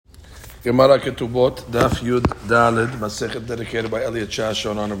Gemara Ketubot, Daf Yud Daled, Masechet dedicated by Elliot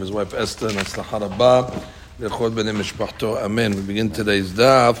Shasha in honor of his wife Esther, and Atzlacha Rabba, Lechod Bnei Mishpachto, Amen. We begin today's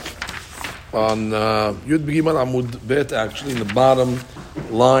Daf on Yud B'Gimel Amud Bet, actually in the bottom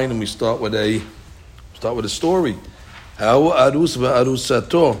line, and we start with a story. How Arus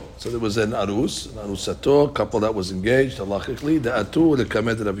ve'Arusato. So there was an Arusato, a couple that was engaged, halachically. The Atu, the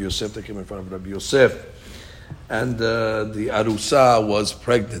Kamed of Rabbi Yosef, that came in front of Rabbi Yosef. And the Arusa was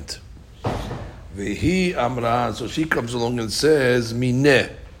pregnant. Vehi Amra, so she comes along and says, Mineh,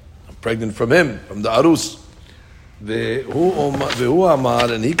 I'm pregnant from him, from the Arus. Vehu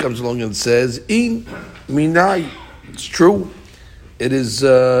Amar, and he comes along and says, In Minai, it's true. It is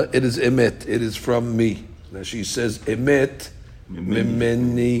emet, it is from me. Now she says, emet,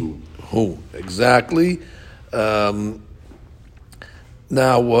 mimeni hu. Exactly. Now,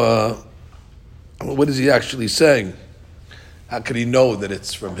 what is he actually saying? How could he know that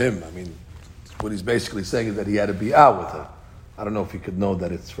it's from him? I mean, what he's basically saying is that he had a bi'ah with her. I don't know if he could know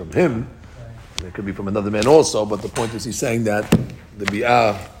that it's from him. It could be from another man also, but the point is he's saying that the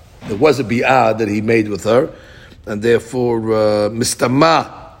bi'ah, there was a bi'ah that he made with her, and therefore,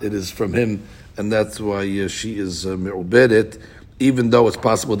 mistama, it is from him, and that's why she is me'ubedet, even though it's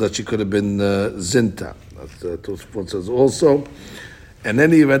possible that she could have been zinta. That's Tosfot says also. And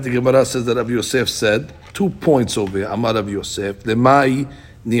in any event, the Gemara says that Rabbi Yosef said, 2 points over here, Amar Rabbi Yosef, Lemai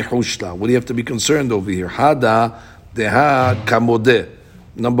nihushla. What do you have to be concerned over here? Hada deha kamodeh.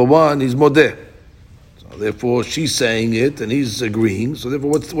 Number one, he's modeh. So therefore, she's saying it, and he's agreeing. So therefore,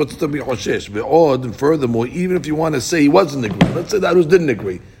 what's the bihoshesh? Ve'od, and furthermore, even if you want to say he wasn't agreeing, let's say that Arus didn't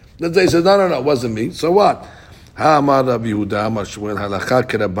agree. Let's say he said, no, it wasn't me. So what? Ha Amar Rabbi Yehuda, Amar Shmuel, halacha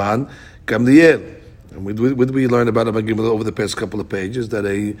keraban, Gamliel. And we learned about Rabbi Gimel over the past couple of pages that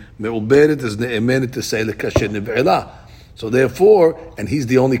a me'uberet is ne'emenet to say lekasher nev'ela. So therefore, and he's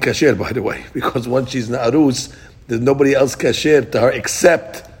the only kasher, by the way, because once she's in Arus, there's nobody else kasher to her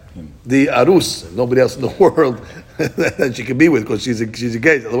except the Arus. Nobody else in the world that she can be with because she's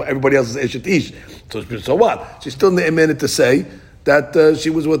engaged. Everybody else is eshet ish. So what? She's still ne'emenet to say that she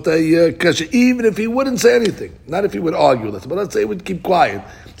was with a kasher, even if he wouldn't say anything. Not if he would argue with us, but let's say he would keep quiet.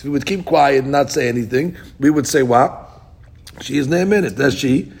 If we would keep quiet and not say anything, we would say, what? She is ne'emenet. That's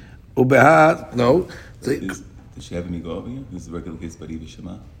she. Ubeha, no. Does she have any go over here? This is the regular case, Bari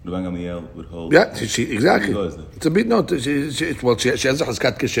V'Shema. Rabban Gamliel would hold. Yeah, exactly. It's a bit, no, she has a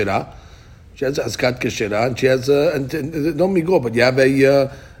Hazkat Keshera. She has a Hazkat Keshera, and she has a, no migo, but you have a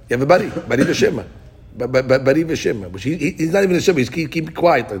Bari V'Shema. Bari V'Shema. But he's not even a Shema, he's keep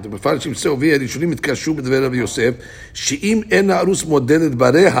quiet. Like the Mefarshim say over here, Rishonim Itkashu b'dvar Rabbi Yosef, she'im en ha'arus modelet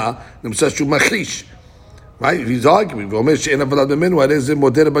bareha, nemsa shu machish. Right? He's arguing. V'omer she'en avalad b'menu, harei ze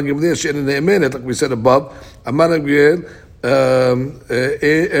model Rabban Gamliel, she'en ne'emenet, like we said above, Amar Gamliel, ela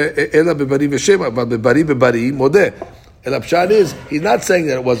b'bari V'Shema, but b'bari modeh. And the pshat is, he's not saying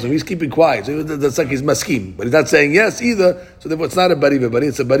that it wasn't. He's keeping quiet. So that's like he's maskim. But he's not saying yes either. So therefore it's not a bari v'bari,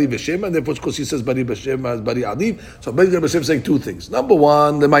 it's a bari v'shema. And therefore, of course, he says bari v'shema as bari adib. So basically, Rabbi Yosef is saying two things. Number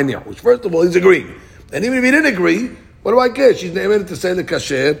one, the ma'niah, which first of all, he's agreeing. And even if he didn't agree, what do I care? She's ne'emenet to say the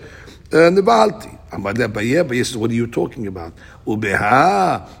kasher, ne'ba'alti. But yes, what are you talking about?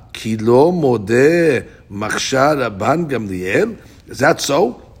 Ubeha, kilo modeh, machshar Rabban Gamliel. Is that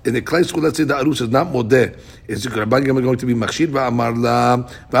so? In the clay school, let's say the Arus is not modeh. Is Rabban Gamliel going to be machshir? V'amar le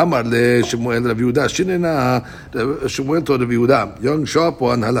Shmuel Rav Yehuda. Shinena Shmuel told Rav Yehuda, young sharp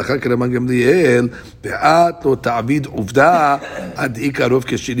one, halacha Rabban Gamliel, ve'at lo ta'avid uvda ad ikarov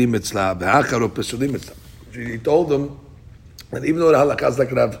keshirim etzla, ve'akarov pesulim etzla. He told them that even though the halakha is like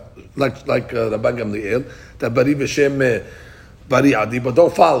Rabban Gamliel, that bari v'shem bari adi, but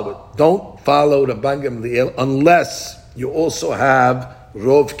don't follow it. Don't follow Rabban Gamliel unless you also have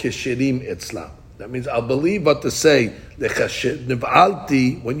Rov Kesherim Etzla. That means I'll believe what to say.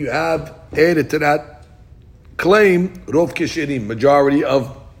 Niv'alti, when you have added to that claim, Rov Kesherim, majority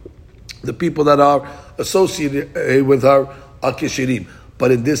of the people that are associated with her are Kesherim.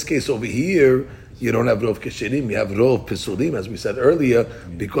 But in this case over here, you don't have Rov Kesherim, you have Rov Pesulim, as we said earlier,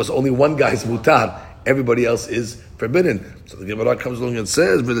 because only one guy is mutar. Everybody else is forbidden. So the Gemara comes along and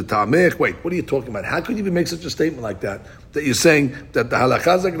says, wait, what are you talking about? How could you even make such a statement like that? That you're saying that the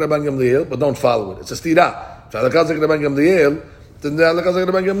halakha is like Rabban Gamliel, but don't follow it. It's a stira. If the halakha is like Rabban Gamliel, then the halakha is like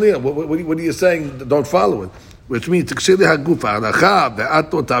Rabban Gamliel. What are you saying? Don't follow it. Which means, how does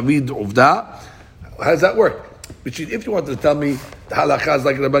that work? Which if you wanted to tell me the halakha is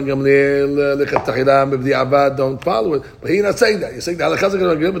like Rabban Gamliel, don't follow it. But he's not saying that. You're saying the halakha is like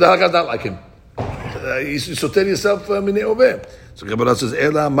Rabban Gamliel, but the halakha is not like him. you soter yourself minei over. So Gemara says,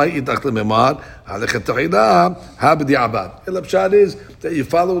 "Ela may itach lememar halechet techila ha b'di'abad." Ela pshat is that you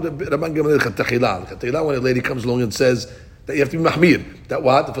follow the Rabban Gamliel techila. Techila, when a lady comes along and says that you have to be mahmir. That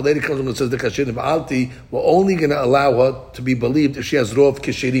what? If a lady comes along and says the kasher v'alti, we're only going to allow her to be believed if she has rov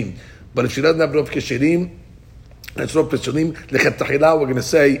kishirim. But if she doesn't have rov kishirim, it's rov pesulim. Lechet techila, we're going to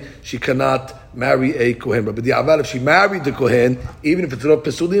say she cannot marry a kohen. But b'di'abad, if she married the kohen, even if it's rov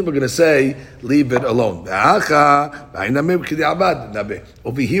pesulim, we're going to say leave it alone.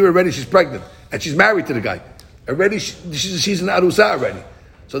 Over here already she's pregnant and she's married to the guy. Already she's an arusa already.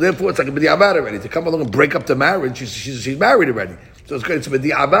 So therefore it's like a b'di'abad already. To come along and break up the marriage, she's married already. So it's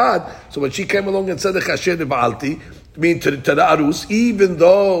b'di'abad. So when she came along and said the kasher v'alti, mean to the arus, even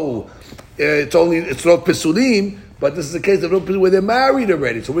though it's rov pesulim, but this is the case of people where they're married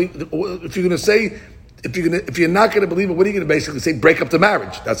already. So if you're going to say, if you're not going to believe it, what are you going to basically say? Break up the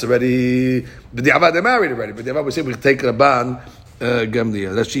marriage. That's already b'di'abad. They're married already. But we say we can take Rabban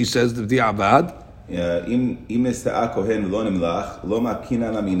Gamliel. That she says the b'di'abad. אם נשאה כהן ולא נמלך, לא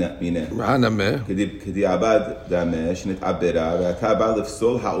מקינן המיניה. הנמה. כדיעבד דמה שנתעברה, ואתה בא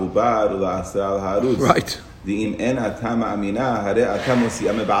לפסול העובר ולעשה על הערוץ. Right. ואם אין אתה מאמינה, הרי אתה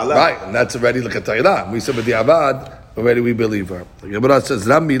מוציאה מבעלה. Right, and that's already l'katayla. We said b'di'abad, already we believe her. The Gemara says,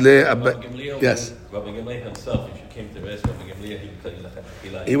 Rami le... Yes. Rabbi Gamliel himself, if you came to rest, Rabbi Gamliel, he would tell you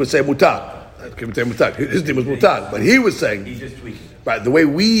l'katayla. He would say mutar. His name was mutar. But he was saying... He's just tweaking it. Right, the way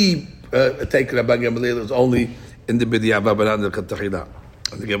we take Rabbi Gamliel is only in the b'di'abad, but not in the l'katayla.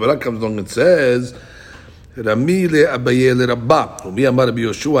 And the Gemara comes along and says... Rami le Abaye le Rabba. Umi amar Rabbi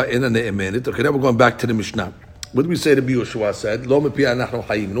Yoshua ena ne'emenet. Okay, now we're going back to the Mishnah. What did we say Rabbi Yoshua said? Lo mepi anachnu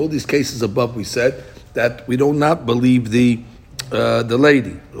hayim. In all these cases above, we said that we do not believe the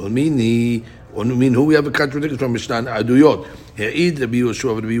lady. Mean who we have a contradiction from Mishnah Aduyot. He'id Rabbi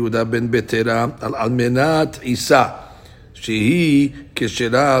Yoshua Rabbi Yehuda ben Betera al almenat Isa. Shehi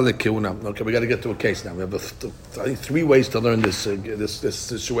keshera lekeuna. Okay, we got to get to a case now. We have I think 3 ways to learn this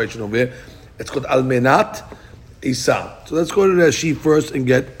situation over here. It's called Almenat Isa. So let's go to Rashi first and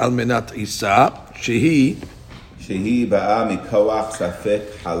get Almenat Isa. Shehi ba'a mikoach safek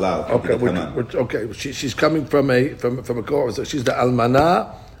halal. Okay. She's coming from a kohen. So she's the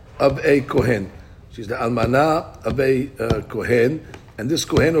almana of a kohen. She's the almana of a kohen, and this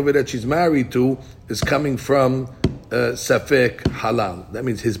kohen over that she's married to is coming from safek halal. That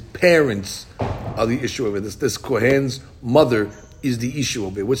means his parents are the issue of it. This kohen's mother is the issue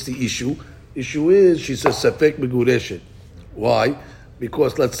of it. What's the issue? Issue is, she says, Safek Megureshet. Why?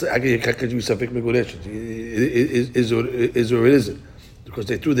 Because let's say, Safek Megureshet. Is or it isn't. Because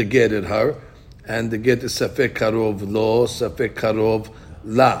they threw the get at her, and the get is Safek Karov Lo, Safek Karov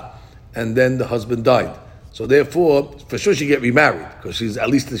La. And then the husband died. So therefore, for sure she get remarried, because she's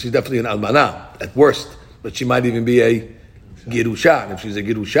definitely an almana, at worst. But she might even be a Girusha. And if she's a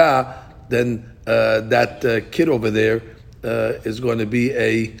Girusha, then that kid over there is going to be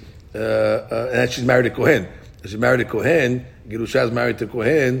and she's married to Kohen. She's married to Kohen, Girusha is married to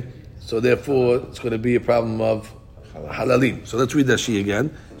Kohen, so therefore it's going to be a problem of halalim. So let's read that she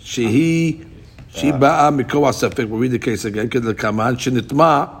again. She ba'a mikoa safek. We'll read the case again. Kedel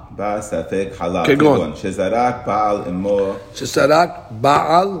shenitma ba'a safek halal. Kegon. Shezarak ba'al immo. Shezarak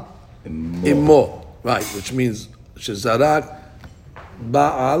ba'al immo. Right, which means shezarak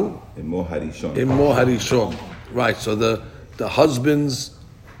ba'al immo harishon. Immo harishon. Right, so the husband's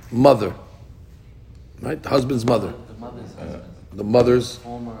mother, right? The husband's mother. The mother's husband. The mother's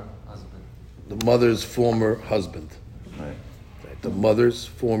former husband. The mother's former husband. Right. The mother's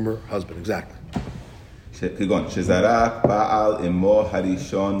former husband. Exactly. כגון, שזרק בעל אמו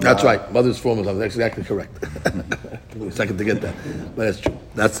הראשון. That's right. Mother's former husband. That's exactly correct. Give me a second to get that, but that's true.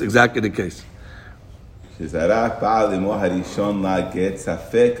 That's exactly the case. שזרק בעל אמו הראשון לגט,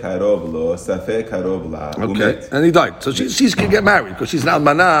 ספק קרוב לו, ספק קרוב לה. Okay, and he died. So she can get married because she's an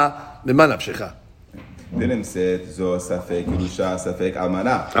almana mimanav shecha. ונמצאת זו ספק ירושה, ספק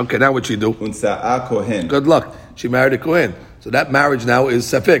אלמנה. Okay, now what she do? ונשאה כהן. Good luck. She married a kohen. So that marriage now is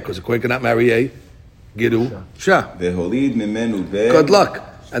safek because a kohen cannot marry a girusha. והוליד ממנו בן. Good luck.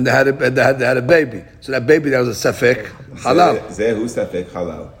 And they had a baby. So that baby that was a safek halal. זהו ספק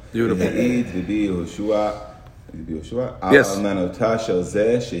חלל. Beautiful. והעיד רבי יהושע, Yes. אלמנותה של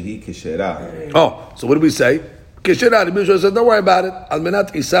זה שהיא כשרה. Oh, so what do we say? Keshera, Rabbi Yeshua said, don't worry about it.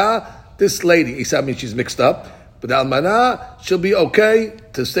 Almanat Isa, this lady, Isa means she's mixed up, but the Almanah, she'll be okay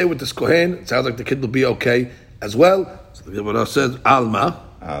to stay with this Kohen. It sounds like the kid will be okay as well. So the Gemara says, Alma.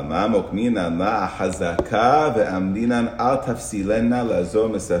 Alma mokminan la hazaka ve'amdinan al tafsilena lazor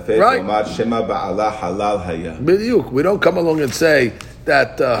mesafek omar shema ba'ala halal haya. B'diuk. We don't come along and say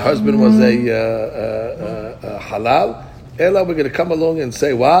that husband was a halal. Ella, we're going to come along and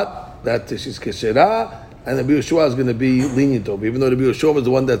say what? That she's keshera, and the Yeshua is going to be lenient over, even though the Yeshua was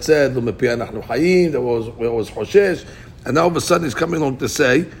the one that said that was Hoshesh, and now all of a sudden he's coming along to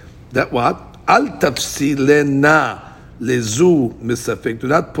say that what? Al tafsilena lezu misafek. Do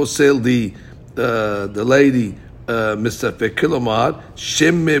not posel the lady misafek. Kilomar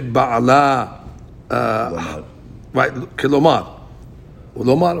shemme ba'ala. Right, kilomar.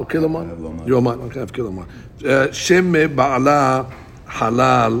 Lomar or kilomar? Yomar. Okay, I have kilomar. Shemme ba'ala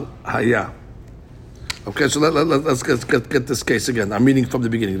halal haya. Okay, so let's get this case again. I'm reading from the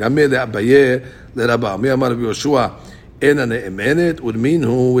beginning. Rameh le'abaye le'rabah. Mi'amar Rabbi Yoshua ena ne'emenet. Would mean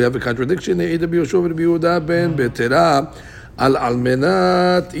who we have a contradiction. Ne'ed Rabbi Yoshua Rabbi Yehuda ben betera al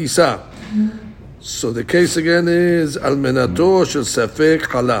almenat Isa. So the case again is almenato shel safek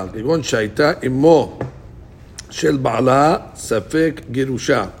halal. Kigon shaita imo shel ba'ala safek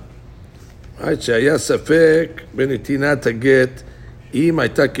girusha. Right, שהיה ספק בנתינת הגט, אם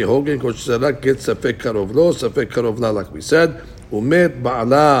הייתה כהוגן, כמו שזה רק גט ספק קרוב לו, ספק קרוב לה, like we said, ומת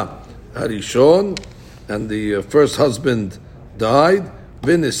בעלה הראשון, and the first husband died,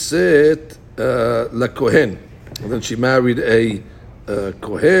 ונישאת לכהן. And then she married a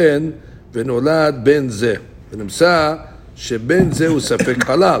כהן, ונולד בן זה. ונמצא שבן זה הוא ספק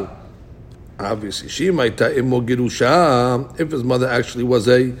חלל. Obviously, שאם הייתה אמו גירושה, if his mother actually was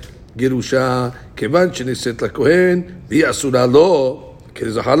a גירושה, כיוון שנישאת לכהן, והיא אסורה לו,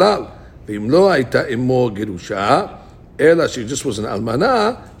 כי זה חלל. ואם לא הייתה אמו גירושה, אלא she just was an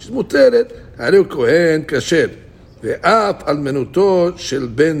אלמנה, she's מותרת, הרי הוא כהן כשר. ואף אלמנותו של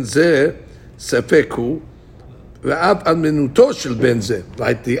בן זה, ספק הוא, ואף אלמנותו של בן זה.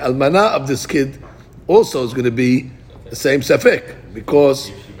 Right, the אלמנה of this kid also is going to be the same ספק,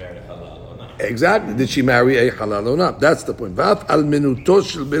 because exactly, did she marry a halal or not? That's the point. ואף על מנותו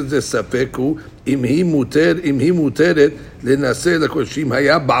של בן זה ספק הוא, אם היא מותרת לנשא לכהן, שאם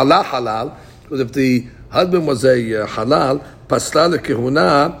היה בעלה חלל, because if the husband was a halal, פסלה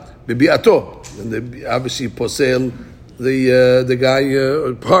לכהונה בביאתו. And obviously פוסל the guy,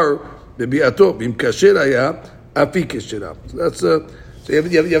 her, בביאתו. ואם כשר היה, אף היא כשרה. So that's so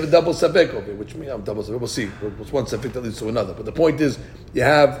you have a double ספק over here, which means double ספק. We'll see. It's one ספק that leads to another. But the point is, you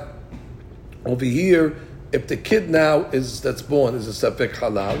have over here, if the kid now that's born is a safek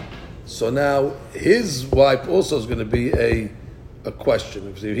halal, so now his wife also is going to be a question.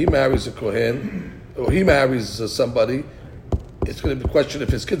 If he marries a kohen or he marries somebody, it's going to be a question if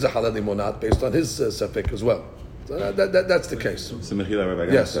his kids are halalim or not, based on his safek as well. So that's the case. So Mechila,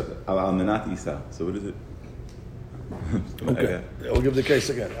 Rabbi, yes. Al-Menat Isa. So what is it? Okay, we'll give the case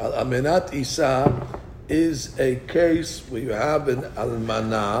again. Al-Menat Isa is a case where you have an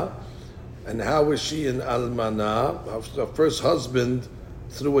almana. And how is she an almana? Her first husband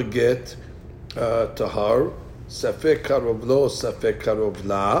threw a get to her, safek karov lo, safek karov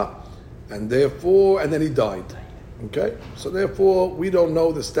la, and then he died. Okay, so therefore we don't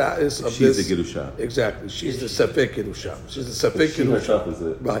know the status of she's this. She's the girusha. Exactly, she's the safek girusha. She's the safek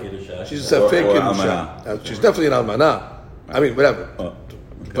girusha. Right, she's the Or safek girusha. She's definitely an almana. I mean, whatever. Oh.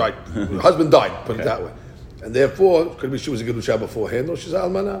 Right, her husband died. Put it that way, and therefore could be she was a girusha beforehand, or she's an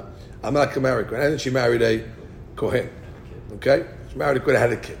almana. I'm not married, and then she married a kohen. Okay, she married a kohen,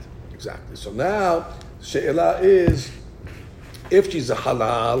 had a kid. Exactly. So now, she'ela is if she's a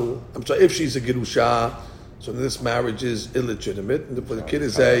halal. If she's a girusha, so this marriage is illegitimate, and therefore the kid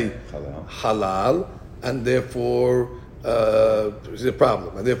is a halal, and therefore it's a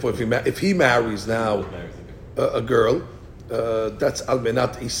problem. And therefore, if he marries now a girl, that's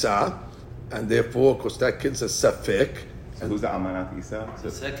almenat Isa, and therefore, of course, that kid's a safek. So who's the Almanat Isa? The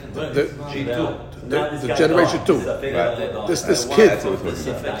second. The generation 2. Right. This kid. The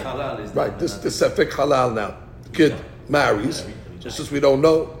Safek Halal is Right, this Safek Halal now. The kid marries, just as we don't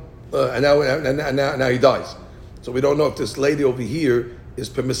know, and now he dies. So we don't know if this lady over here is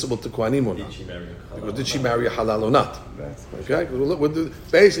permissible to Kohanim or not. Did she marry a halal or not? Okay?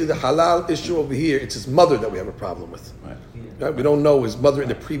 Basically, the halal issue over here, it's his mother that we have a problem with. Right? We don't know his mother in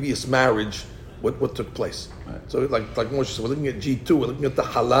the previous marriage, what took place. Right. So like Moshe said, we're looking at G2, we're looking at the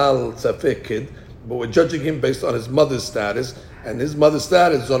halal safek kid, but we're judging him based on his mother's status, and his mother's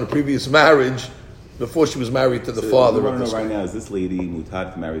status is on a previous marriage before she was married to the father of this. Right now, is this lady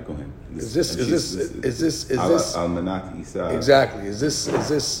mutar to marry Kohen? Is this Almanat Isa? Exactly. Is this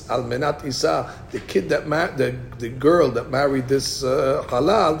Almenat Isa, the kid that the girl that married this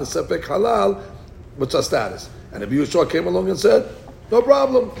halal, the safek halal? What's her status? And Rabbi Yeshua came along and said, no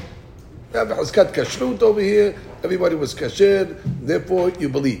problem. We have Hazkat Kashrut over here. everybody was kasher, therefore you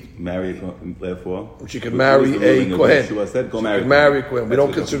believe. Marry, therefore. She can marry a Kohen. She said, go She marry can marry a Kohen. We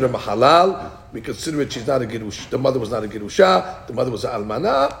don't consider him a halal. We consider it she's not a Gerush. The mother was not a Gerusha. The mother was an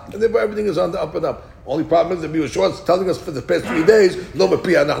Almanah. And therefore everything is on the up and up. Only problem is that Yeshua is telling us for the past 3 days, Lo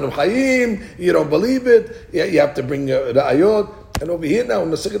b'pi anachnu chayim. You don't believe it. You have to bring ra'ayot. And over here now,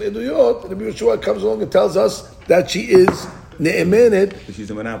 in the second Eduyot, the Yeshua comes along and tells us that she is ne'emenet.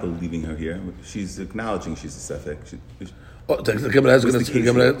 We're not believing her here. She's acknowledging she's a safek. The Gemara is going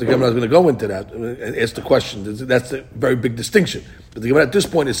to go into that and ask the question. That's a very big distinction. But the Gemara at this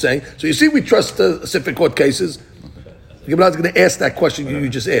point is saying, so you see, we trust specific court cases. The Gemara is going to ask that question you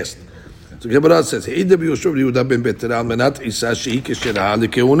just asked. So the Gemara says,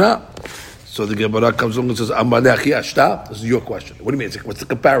 so the Gemara comes along and says, this is your question. What do you mean? What's the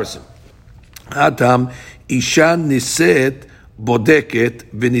comparison? Adam isha niset bodeket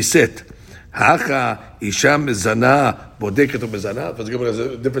v'niset. Hacha isha mezana bodeket u'mezana. For the Gemara has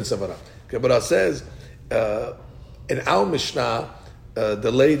a different savara. Gemara says, in our Mishnah,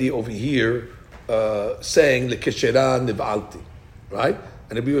 the lady over here saying lekeshera niv'alti, right?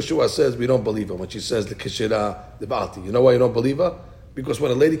 And Rabbi Yeshua says we don't believe her when she says lekeshera niv'alti. You know why you don't believe her? Because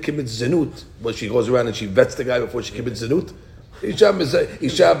when a lady commits zinut, when she goes around and she vets the guy before she commits zinut, Isha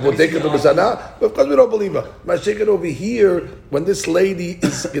bodeket u'mezana, but of course we don't believe her. Mashiach over here, when this lady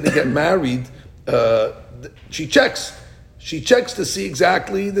is going to get married, she checks to see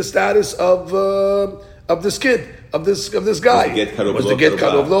exactly the status of this kid, of this guy. Was the get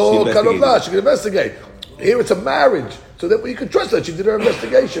cut off law, cut off law? She can investigate. Here it's a marriage, so therefore you can trust that she did her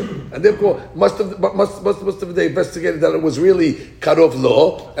investigation, and therefore must have they investigated that it was really cut off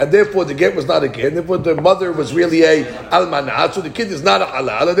law, and therefore the get was not a get, and therefore the mother was really a almanah, so the kid is not a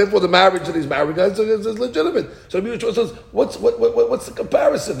halal, and therefore the marriage that he's married is legitimate. So the Yeshua says, what's the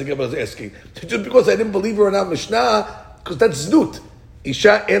comparison? The Gemara is asking. Just because I didn't believe her in our Mishnah, because that's znut.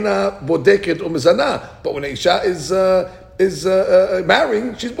 Isha ena bodeket umezana, but when Isha is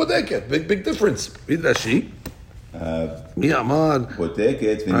marrying, she's bodeket. Big difference. Read Rashi. מי אמר?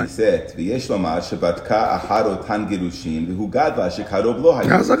 בודקת ונישאת, ויש לומר שבדקה אחר אותן גירושין, והוא גדלה שקרוב לא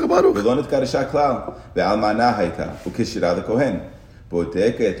היה, ולא נתגרשה כלל, ואלמנה הייתה, וכשירה לכהן.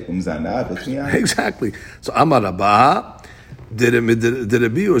 בודקת ומזנה בתמיהה. Exactly. So אמר רבה,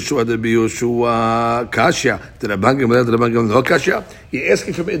 דרבי יהושע קשיא, דרבן גמליאל לא קשיא. He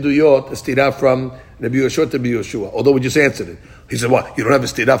asking from Eduyot a stira from Rabbi Yehoshua to Rabbi Yehoshua, although we just answered it. He said, what, you don't have a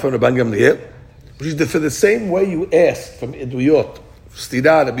stira from Rabban Gamliel? Which is for the same way you asked from Eduyot,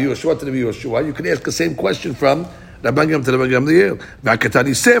 stira Rabbi Yehoshua to Rabbi Yehoshua, you can ask the same question from Rabban Gamliel to Rabban Gamliel.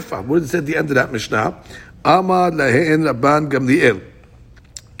 V'akatani sefa, what does it say at the end of that Mishnah? Amar lahen Rabban Gamliel,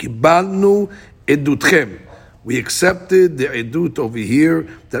 kibalnu edutchem. We accepted the edut over here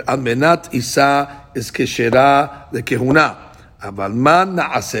that almenat Isa is keshera lekehuna. Aval man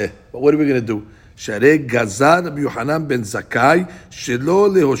na'aseh. But what are we going to do? שהרי גזר רבי יוחנן בן זכאי שלא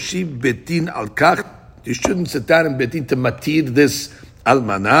להושיב ביתין על כך, you shouldn't sit down in ביתין to matir this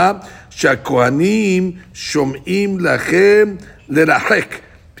אלמנה, שהכהנים שומעים לכם לרחק,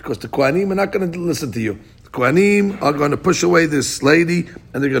 because the Kohanim are not going to listen to you. The Kohanim are going to push away this lady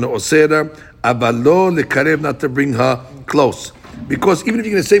and they're going to osir her, אבל לא לקרב, not to bring her close. Because even if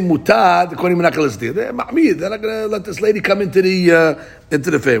you're going to say mutar, the Kohanim are not going to listen to you. They're not going to let this lady come into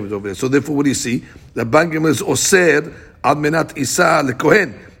the family over there. So therefore, what do you see? The Bangam is osir al menat isa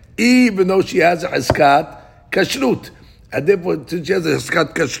lekohen, even though she has a haskat kashrut. And therefore, since she has a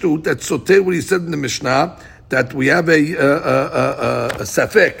haskat kashrut, that's soter what he said in the Mishnah, that we have a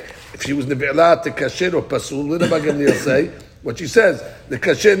safek. If she was neve'ala to kasher or pasul, what did Bangam say? What she says, the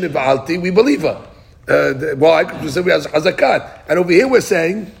kasher neve'alti, we believe her. Why? Because we said we have hazakat. And over here we're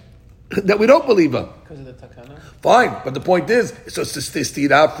saying that we don't believe her. Because of the takana? Fine, but the point is, so it's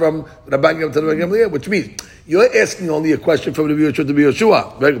stira from Rabban Gamliel to Rabban Gamliel, which means you're asking only a question from Rabbi Yehoshua to Rabbi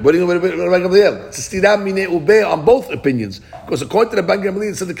Yehoshua. Putting over Rabban Gamliel. It's stira mine ube on both opinions. Because according to Rabban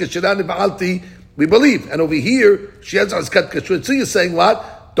Gamliel, it says the Keshera Niv'alti, we believe. And over here, she has Hazkat Kashrut. So you're saying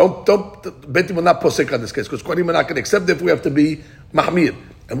what? Don't, Betim will not posek on this case, because Kohanim are not going to accept it if we have to be Mahmir.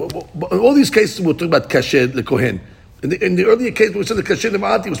 And in all these cases, we're talking about kasher the kohen. In the earlier case, we said the kasher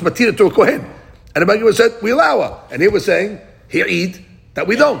neva'ati was matir to a kohen, and the Gemara said we allow her. And here we're saying here eat that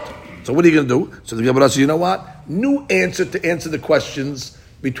we don't. So what are you going to do? So the Gemara says, you know what? New answer to answer the questions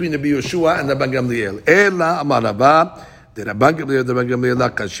between the Yehoshua and the Rabban Gamliel. Ela amar Rabba, the Rabban Gamliel la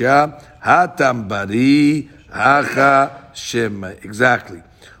kasher hatam bari hacha shema. Exactly.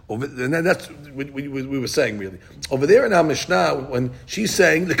 And that's what we were saying, really. Over there in our Mishnah, when she's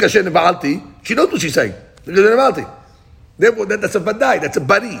saying, the kasher neva'alti, she knows what she's saying. The kasher neva'alti. Therefore, that's a vadai, that's a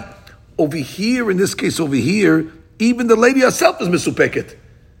bari. Over here, in this case over here, even the lady herself is misupeket.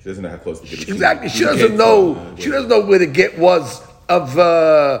 She doesn't know how close the get is. Exactly. She doesn't know. She doesn't know where the get was of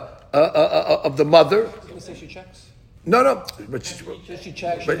the mother. Say she checks. No. But she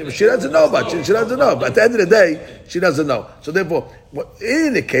checks. But she doesn't know about it. She doesn't know. But at the end of the day, she doesn't know. So therefore,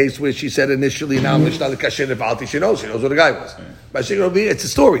 in the case where she said initially, now Mishnah Kasher Nevalti, she knows who the guy was. But she gonna be. It's a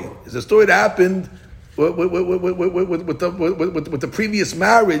story. It's a story that happened with the previous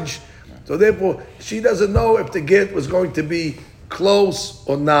marriage. So therefore, she doesn't know if the get was going to be close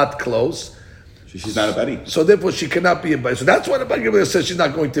or not close. She's not a bari. So therefore, she cannot be a bari. So that's why the Bari says she's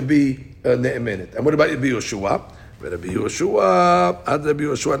not going to be a ne'emenet. And what about Rabbi Yoshua? Rabbi Yoshua, ad Rabbi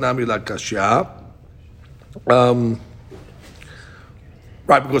Yoshua nami la kashya.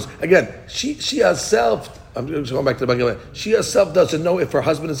 Right, because again, she herself. I'm just going back to the Bari. She herself doesn't know if her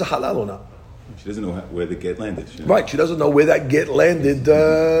husband is a halal or not. She doesn't know where the get landed. Right, she doesn't know where that get landed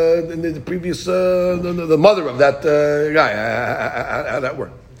in the previous, the mother of that guy, how that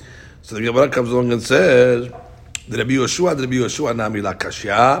worked. So the Gemara comes along and says, the Rabbi Yoshua nami la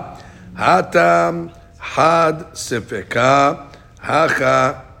kashya, hatam had sefeka,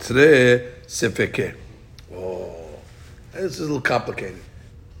 hacha tre sefeke. Oh, this is a little complicated.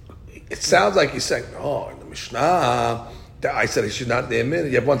 It sounds like he's saying, no, in the Mishnah, I said he should not name it,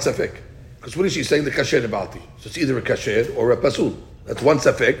 you have one sefek. Because what is she saying? The kasher nebalti. So it's either a kasher or a pasul. That's one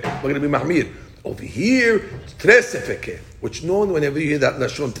safek. We're going to be mahmir. Over here, tres sefeke. Which normally, whenever you hear that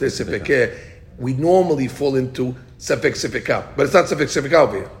lashon tres sefeke, we normally fall into safek sefeka. But it's not safek sefeka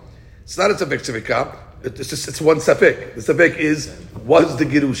over here. It's not a safek sefeka. It's one safek. The safek is, was the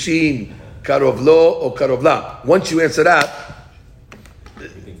girushin karov lo or karov la? Once you answer that,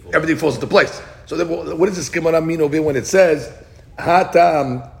 everything falls into place. So then, what does this Gemara mean over here when it says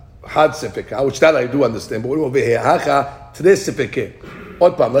hatam had sefeka, which that I do understand, but we're over here. Hacha tres sefeke.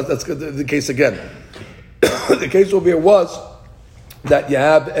 Let's go to the case again. The case over here was that you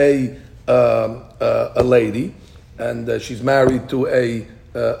have a lady, and she's married to a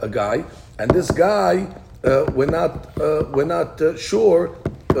guy, and this guy we're not sure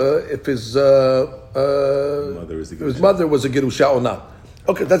if his mother was a gerusha or not.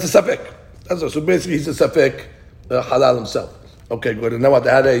 Okay, that's a safek. So basically, he's a safek halal himself. Okay, good. And now I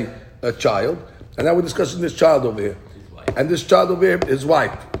had a child, and now we're discussing this child over here. And this child over here, his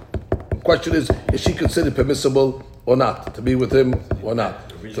wife. The question is she considered permissible or not, to be with him or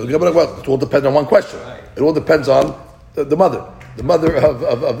not? So the Gemara, well, it all depends on one question. It all depends on the mother. The mother of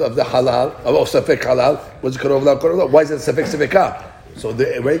the halal, of safek halal, was karov la karov la. Why is it safek sefeka? So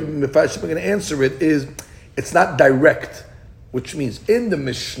the way we're going to answer it is, it's not direct. Which means in the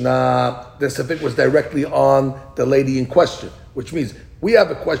Mishnah, the safek was directly on the lady in question. Which means we have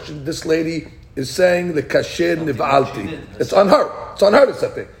a question. This lady is saying the kasher niv'alti. It's on her. It's on her the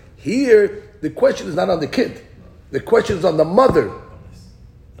safek. Here, the question is not on the kid. The question is on the mother.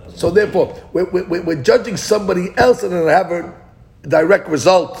 So therefore, we're judging somebody else and then have a direct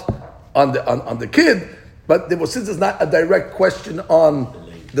result on the kid. But since it's not a direct question on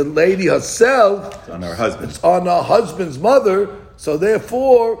the lady herself, it's on her husband. It's on her husband's mother. So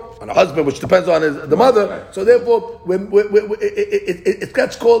therefore, on her husband, which depends on the mother. Right. So therefore, it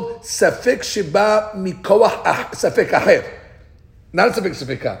gets called safek shiba mikoach safek aher. Not safek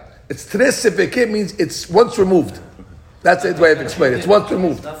sefeka. It's tres sefeke means it's once removed. That's the way I've explained it. It's once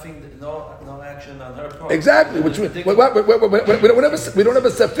removed. Nothing, no action on her part. Exactly. Which means we don't have a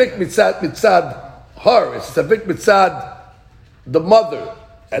safek mitzad her. It's a safek mitzad the mother.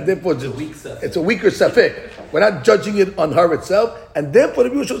 And therefore, it's a weaker safek. We're not judging it on her itself. And therefore, the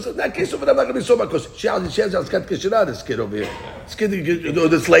Yusuf says, in that case, I'm not going to be so much because she has this kid over here. This kid, or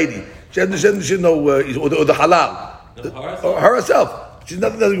this lady. She doesn't know, or the halal. Or her herself. She's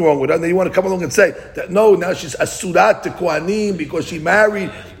nothing wrong with her. And then you want to come along and say that, no, now she's asurat to Kohanim because she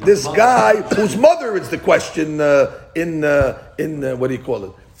married this guy whose mother is the question in what do you call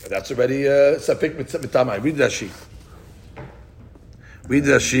it? That's already safek mitamai. Read that sheet. Read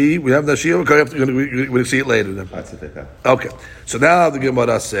Rashi. We have Rashi. We'll see it later then. Okay. So now the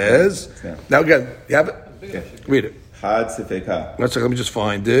Gemara says. Now again, you have it. Okay. Read it. Had sefeka. Let me just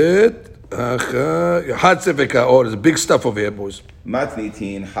find it. Had sefeka. Oh, there's big stuff over here, boys.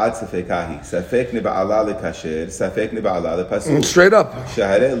 Matnitin had sefekahi. Safek niba'ala lekasher. Safek niba'ala lepasul. Straight up.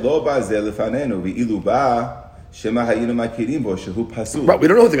 Shahare lo ba'zel lefanenu ve'ilu ba shema hayinu makirim bo shehu pasul. Right. We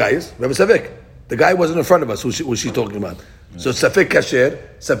don't know who the guy is. We have a safek. The guy wasn't in front of us. Who's she talking about? So safek kasher,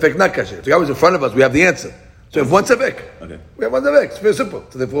 safek not kasher. If the guy was in front of us, we have the answer. So we have one safek. Okay. We have one safek. It's very simple.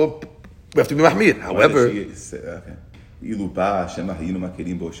 So therefore, we have to be mahmir. However, Iluba, Shema Hayinu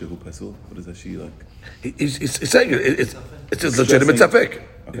Makirim Bo Shehu Pasul. What is that she like? He's saying it's a legitimate safek.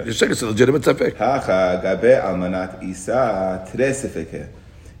 He's saying it's a legitimate safek. Hacha Gabe Almanat Isa Tre Safek.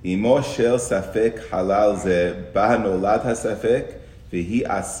 Imo Shel Safek Halal Ze Bah Nolad HaSafek Vehi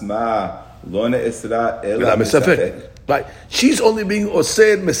Asma Lo Ne'esra Ela Misafek. Right. She's only being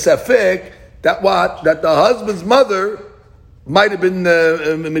osed misafek that the husband's mother might have been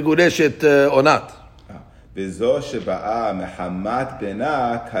migureshet or not. וזו שבאה מחמת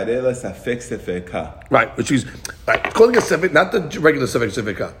בנה קרא לה ספק ספקה. Right, which is calling a safek, not the regular safek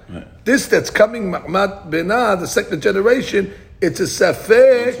sefeka. Right. This that's coming mahmat bena, the second generation, it's a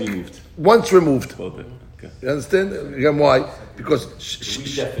safek once removed. Okay. You understand? Again, why? Because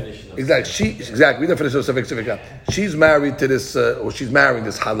exactly we definition of safek sefeka. She's married to this, or she's marrying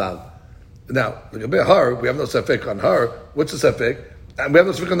this halal. Now, look at her. We have no safek on her. What's the safek? And we have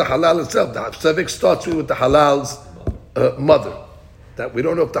no safek on the halal itself. The safek starts with the halal's mother. That we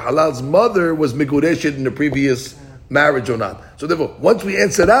don't know if the halal's mother was migureshed in the previous marriage or not. So therefore, once we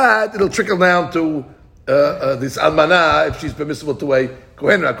answer that, it'll trickle down to this almana if she's permissible to a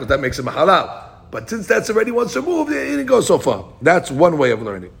kohen, because that makes him a halal. But since that's already once removed, it didn't go so far. That's one way of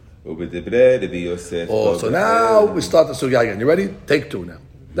learning. So now we start the sugya again. You ready? Take two now.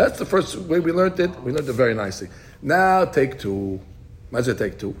 That's the first way we learned it. We learned it very nicely. Now take two. Why does it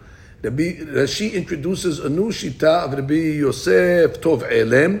take two? She introduces a new shita of Rabbi Yosef Tov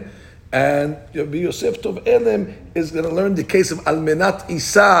Elem, and Rabbi Yosef Tov Elem is going to learn the case of Almenat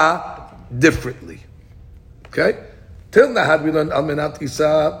Isa differently. Okay? Till now, had we learned Almenat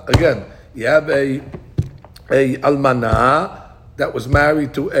Isa, again, you have a Almana that was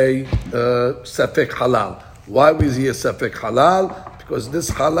married to a Safek Halal. Why was he a Safek Halal? Because this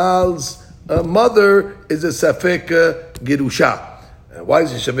Halal's mother is a Safek Girusha. Why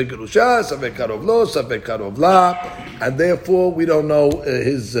is he Safek Gerusha, Safek Karov Lo, Safek Karov La, and therefore we don't know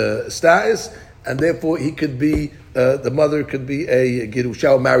his status, and therefore he could be, the mother could be a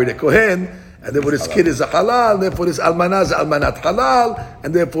Gerusha who married a Kohen, and therefore this kid is a Halal, and therefore this Almanah is Almanat Halal,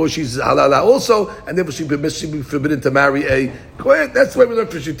 and therefore she's Halala also, and therefore she be forbidden to marry a Kohen. That's why we learn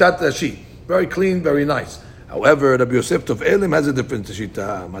from Shitat Rashi. Very clean, very nice. However, Rabbi Yosef Tov Elim has a different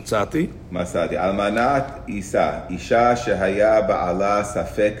shita. Matzati. Almanat Isa, Isha shehaya ba'ala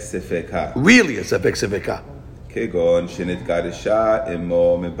safek sefeka. Really a safek sefeka. Kegon shenitgarisha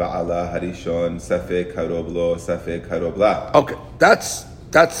imo meba'ala harishon safek karob lo safek karob la. Okay, that's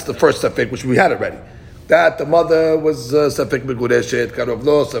the first safek which we had already. That the mother was safek megureshet karob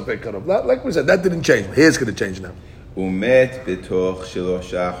lo safek karob la. Like we said, that didn't change. Here's going to change now. Umet betoch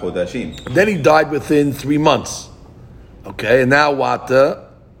shelosha chodashim. Then he died within 3 months. Okay, and now what?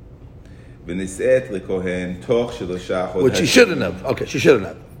 V'niset lekohen toch shelosha chodashim. Which she shouldn't have. Okay, she shouldn't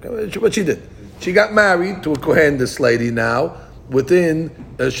have. Okay, what she did? She got married to a kohen, this lady now, within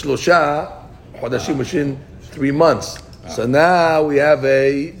shlosha chodashim, within 3 months. So now we have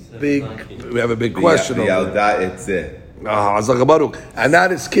a big question over there. And now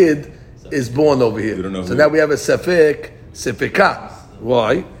this kid is born over here. So now we have a safek sefeka.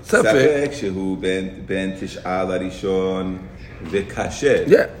 Why? Safek shehu ben tish'a larishon v'kasher.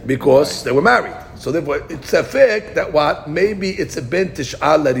 Yeah, because they were married. So therefore, it's safek that what? Maybe it's a ben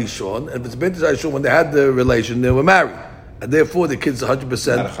tish'a larishon, and if it's ben tish'a larishon when they had the relation, they were married, and therefore the kid's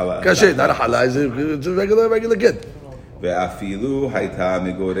 100% kasher, not a halal. It's a regular kid. Ve'afilu hayta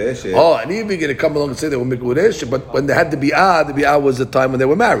megoreshet. Oh, and even going to come along and say they were megoreshet, but when they had the bi'ah was the time when they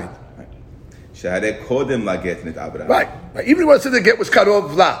were married. Right. Even when they said the get was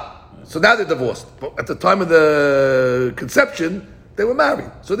karov la, so now they're divorced. But at the time of the conception, they were married.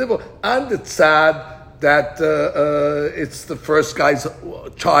 So therefore, and it's sad that it's the first guy's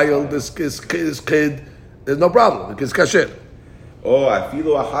child, this kid. There's no problem. It's kasher. Oh,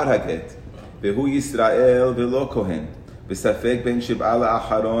 afilu achar haget vehu Yisrael velo kohen v'safek ben shib'a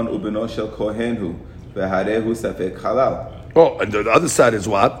la'acharon ubeno shel kohen hu v'harehu safek halal. Oh, and the other side is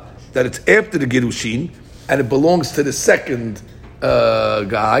what? That it's after the Girushin, and it belongs to the second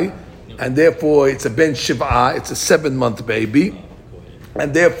guy, and therefore it's a ben shiv'ah, it's a 7-month baby,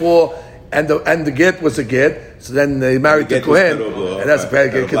 and therefore, and the get was a get, so then they married the Kohen, and that's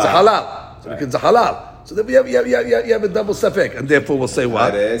a kid's a halal. So the kid's a halal. So then you have a double safek, and therefore we'll say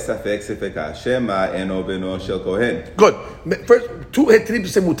what? Good. First, 2 hetrim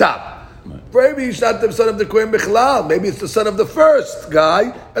say mutab. Maybe he's not the son of the Kohen Bichlal. Maybe it's the son of the first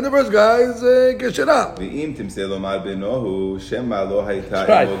guy, and the first guy is Gesherah.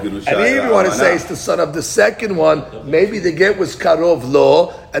 Right. And if you want to say it's the son of the second one, maybe the get was Karov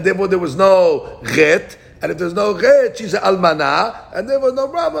Lo, and therefore there was no Get, And if there's no chet, she's an almana, and there was no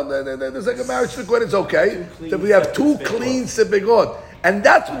problem. There's like a marriage to Kohen, it's okay. Then we have two clean sefekot. And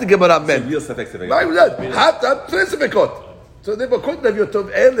that's what the Gemara meant. Real sefek sefek. Right, three sefekot. So therefore, according to Rabbi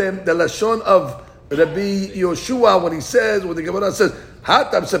Yotov Elim, the lashon of Rabbi Yoshua, when he says, when the Gemara says,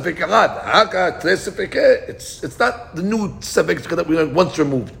 Hatam sefek echad, haka tre sefek, it's not the new sefek that we learned once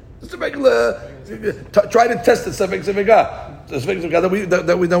removed. It's a regular, try to test the sefek sefekah, the sefek sefekah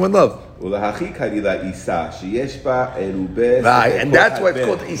that we know and love. Right, and that's why it's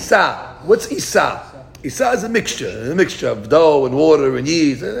called Isa. What's Isa? Isa is a mixture of dough and water and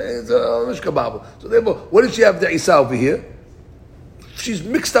yeast. It's a mishka babel. So therefore, what does she have the Isa over here? She's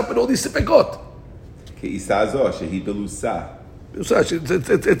mixed up in all these sefekot. It's what's the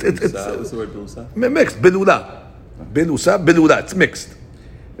word belusa? Mixed. Beluda. It's mixed.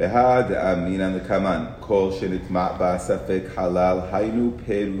 Right.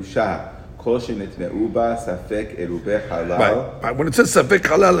 When it says safek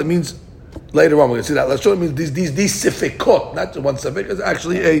halal, it means later on we're going to see that. Let's show it means these sefekot, not just one sefek. It's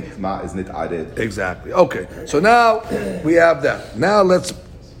actually a exactly. Okay. So now we have that. Now let's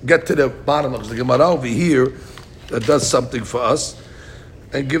get to the bottom of the Gemara over here that does something for us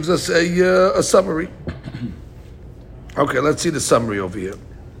and gives us a summary. Okay, let's see the summary over here.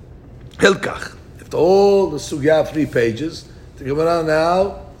 Hilkach. If all the sugya 3 pages, the Gemara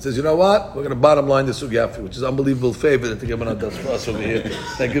now says, you know what? We're going to bottom line the sugya, which is an unbelievable favor that the Gemara does for us over here.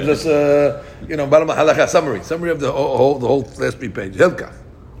 That gives us bottom halakha summary of the whole last 3 pages. Hilkach.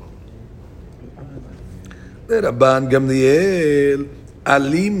 Rabban Gamliel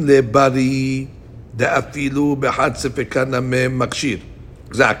alim lebari da'afilu behad sefekah nameh makshir.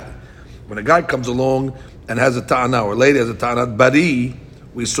 Exactly. When a guy comes along and has a ta'ana, or a lady has a ta'ana, bari,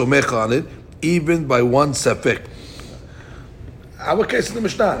 we somech on it, even by one sefek. Our case in the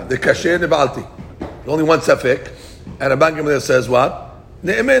Mishnah, the kasher nevalti, only one sefek, and Rabban Gamliel says what?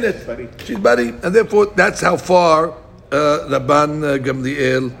 Ne'emenet. She's bari, and therefore that's how far Rabban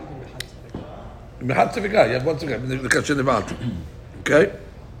Gamliel. You have one sefek, the kasher nevalti. Okay.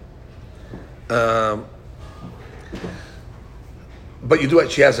 But you do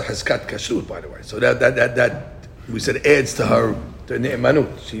it. She has a haskat kashrut, by the way. So that we said adds to her to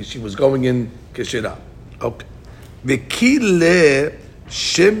ne'emanut. She was going in keshira. Okay. V'kile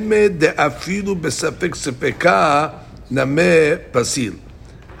sheme de'afilu besafek sefeka nameh pasil.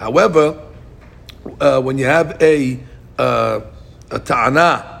 However, when you have a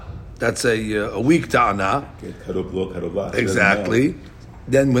ta'ana, that's a weak ta'ana. Exactly.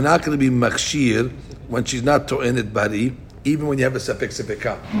 Then we're not going to be makshir when she's not to'enet bari, even when you have a safek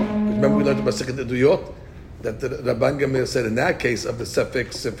sefeka. Remember we learned about Masechet Eduyot that the Rabban Gamliel said in that case of the safek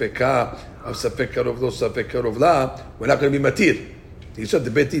sefeka of safek karov lo, safek karov la, we're not going to be matir. He said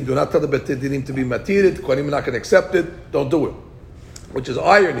the Beit Din, do not tell the Beit Din to be matir. The Kohanim are not going to accept it. Don't do it. Which is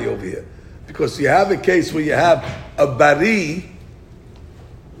irony over here, because you have a case where you have a bari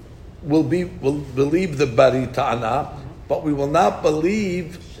will believe the bari ta'ana, but we will not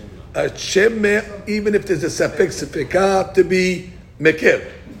believe a sheme, even if there's a safek sefeka to be mekir.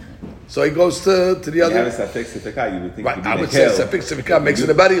 So he goes to the other. Safek sefeka, you would think. Right, I would say safek sefeka makes it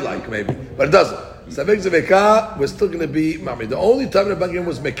a bari like maybe, but it doesn't. Safek sefeka we're still going to be mami. The only time the Rabban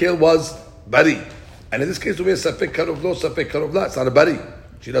was mekir was bari, and in this case we have safek karov lo, safek karov la. It's not a bari.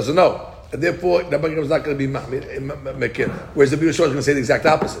 She doesn't know, and therefore the Rabban was not going to be mekir. Whereas the Rabbi Yeshua is going to say the exact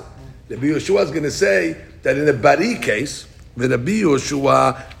opposite. The Rabbi Yeshua is going to say that in a bari case, the Rabbi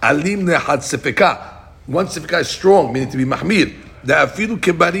Yeshua alim nehad sefeka. One sefeka is strong, meaning to be mahmir. The afilu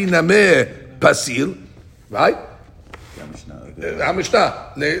kebari nameh pasil, right?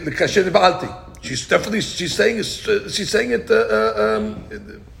 Hamishna le kasher nevalti. She's saying it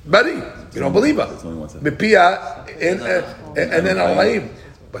bari. You don't believe her. Bepia and then al-haim.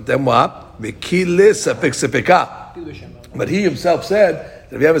 But then what? Vekile safek sefeka. But he himself said,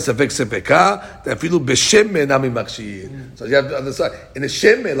 if you have a safek sefeka, that filu b'shem nami makshir. So you have the other side. In a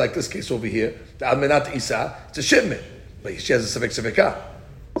shemme, like this case over here, the almenat isa, it's a shemme, but she has a safek sefeka.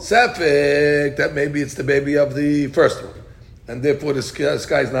 Safek, that maybe it's the baby of the first one, and therefore the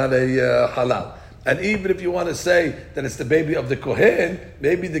sky is not a halal. And even if you want to say that it's the baby of the kohen,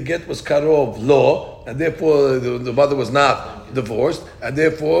 maybe the get was karov lo, and therefore the mother was not divorced, and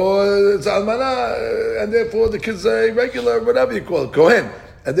therefore it's almana, and therefore the kid's a regular, whatever you call it, kohen,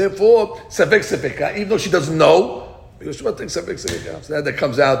 and therefore safek sefeka, even though she doesn't know, Yeshua thinks safek sefeka. So that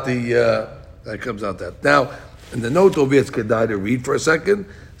comes out that. Now, in the note over here, it's kedai to read for a second.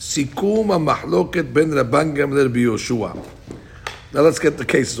 Sikum ha-mahloket ben Rabban Gamliel Rabbi Yoshua. Now let's get the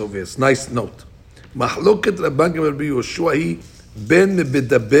cases over here. It's a nice note. מחלוקת רבן גמליאל רבי יהושע היא בין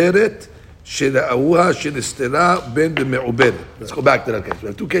מדברת שראוה שנסתרה בין במעובדת. Let's go back to that case. We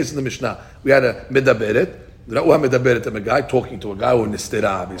have two cases in the Mishnah. We had a מדברת, ראוה מדברת, a guy talking to a guy, or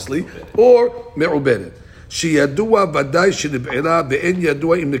נסתרה, obviously, or מעובדת. שידוע ודאי שנבעלה ואין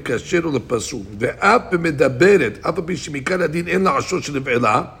ידוע אם לקשר או לפסול. ואף במדברת, אף על פי שמכאן הדין אין לעשות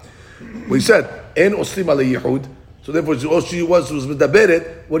שנבעלה, we said, אין אוסרים על הייחוד, so therefore all she was מדברת,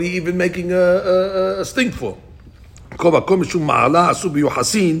 what are you even making a sting for? כל משום מעלה עשו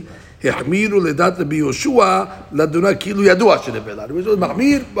ביוחסין, החמירו לדעת רבי יהושע לדונה כאילו ידוע שנבעלה. זה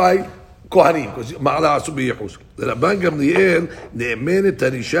מחמיר by כהנים, מעלה עשו בייחוס. לרבן גמליאל נאמנת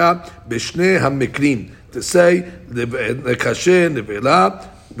הרישה בשני המקרים. To say, לקשר נבעלה,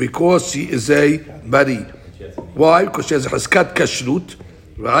 because she is a bari. Why? Because she has a chazkat kashrut,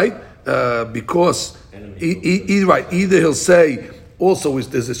 right? Because, right, either he'll say, also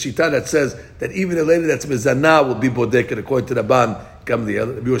there's a shita that says that even a lady that's mizana will be bodeket according to Rabban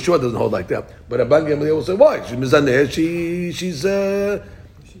Gamliel. Rabbi Yehoshua doesn't hold like that. But Rabban Gamliel will say, why? She's mizaneh,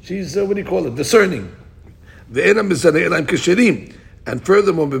 she's what do you call it? Discerning. Ve'ena mizaneh elam kesherim. And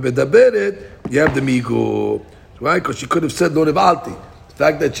furthermore, b'medaberet, you have the migo, right? Because she could have said lo niv'alti. The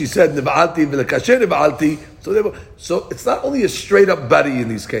fact that she said niv'alti v'lekasher niv'alti, so it's not only a straight up bari in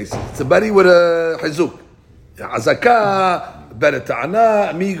these cases. It's a bari with a chizuk, azaka, beret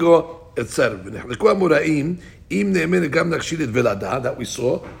ta'ana, migo, etc. V'nechleku amuraim im ne'emen gam nakshir et velada that we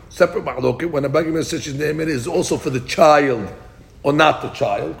saw separate machloket when a bagim says she's ne'emen is also for the child or not the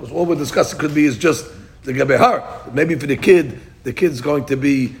child, because all we're discussing could be is just the gabehar. Maybe for the kid's going to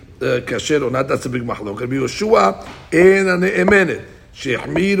be kasher or not. That's a big mahlok. Rabbi Yehoshua en ne'emenet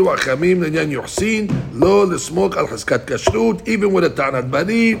she'achmiru achamim l'nyan yochsin lo l'smok al chazkat kashrut, even with a ta'anat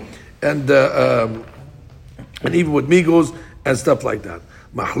bari and even with migos and stuff like that.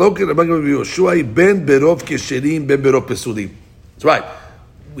 Mahlok Rabbi Yehoshua ben berov kesherim ben berov pesulim. That's right.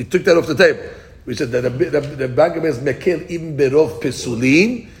 We took that off the table. We said that the Bagam is mekil even berov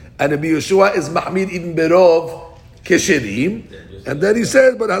pesulim, and Rabbi Yehoshua is mahmir even berov kesherim, and then he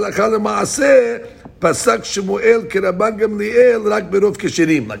says, but halakha lemaaseh pasak Shemuel k'Rabban Gamliel rak berov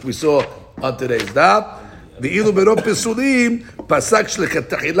kesherim, like we saw on today's daf. Ve'ilu berov pesulim pasak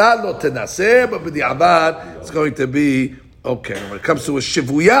shlechatachila lo tenaseh, but b'di'avad it's going to be okay. When it comes to a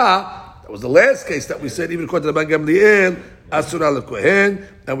shivuya, that was the last case that we said, even according to Rabban Gamliel, asur al kohen,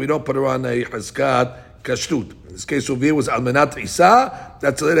 and we don't put her on a chazkat kashrut. In this case over here was Almenat Isa.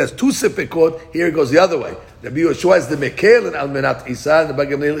 That's it has two sifekot. Here it goes the other way. Rabbi Yehoshua is the Mekel and Almenat Isa, and the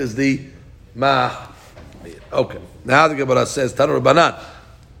Rabban Gamliel is the Mahmir. Okay. Now the Gemara says Tanu Rabbanan.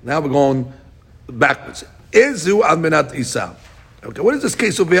 Now we're going backwards. Ezu Almenat Isa. Okay. What is this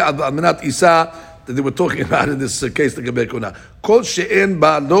case over here? Almenat Isa that they were talking about in this case the Gemara Kuna. Kol she'en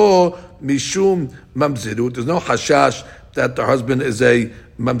ba'lo mishum mamzerut. There's no hashash that the husband is a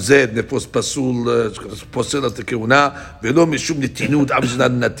mamzer, nefos pasul, posel as the keuna, velo mishum nitinut, obviously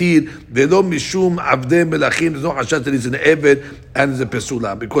not natir, velo mishum avdei melachim, there's no hashash that he's an eved and is a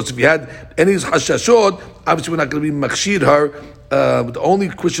pesula. Because if you had any hashashot, obviously we're not going to be makshir her. The only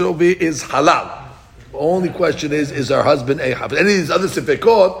question over here is halal. The only question is her husband a hafiz? Any of these other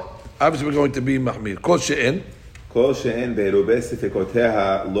sifekot, obviously we're going to be mahmir. Kol she'en. כל שאין בעירובי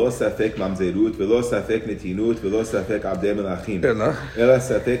ספקותיה לא ספק ממזרות ולא ספק נתינות ולא ספק עבדי מלאכים אלא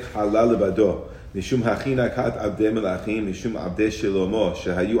ספק חלל לבדו משום הכי נקט עבדי מלאכים משום עבדי שלמה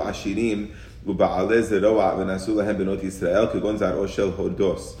שהיו עשירים ובעלי זרוע ונשאו להם בנות ישראל כגון זרעו של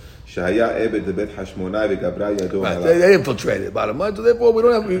הורדוס שהיה עבד לבית חשמונאי וגברה ידו עליו. They infiltrated bottom line, so therefore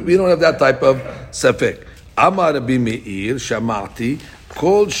we don't have that type of ספק. אמר רבי מאיר שמעתי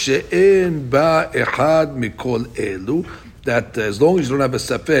Kol she'en ba echad mikol elu, that as long as you don't have a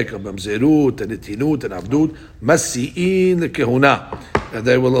safek of mamzerut and itinut and abdut, masi'in kehuna, and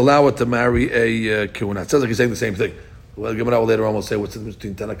they will allow it to marry a kehuna. It sounds like he's saying the same thing. Well, Gemara will later on will say what's the difference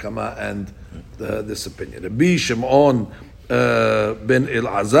between Tanakama and this opinion. Rabbi Shimon ben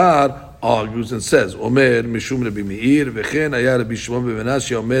Elazar argues and says, Omer mishum Rabbi Meir, v'chen haya Rabbi Shimon ben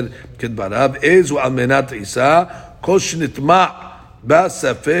Menashe Omer kedbarav, ezu almenat Isa, kol shenitma'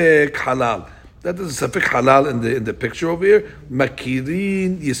 Safek halal. That is a safek halal in the picture over here.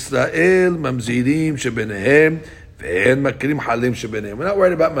 Makirin Yisrael mamzirim shebenehem ve'en makirim halim shebenehem. We're not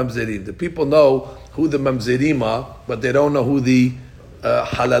worried about mamzirim. The people know who the mamzirim are, but they don't know who the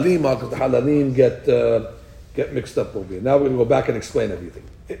halalim are, because the halalim get mixed up over here. Now we're going to go back and explain everything.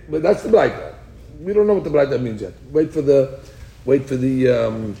 But that's the braita. We don't know what the braita means yet. Wait for the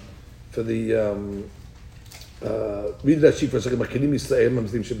read that sheet for a second. Makirim Yisrael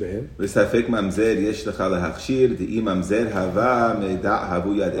mamzirim shebenehem. וספק ממזר יש לך להכשיר, דאי ממזר הווה מידע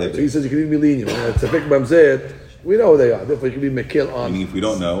הבו יד עבד. So he says you can even be lenient. Safek mamzer, We know who they are. Therefore, he can be mekil on. Meaning, if we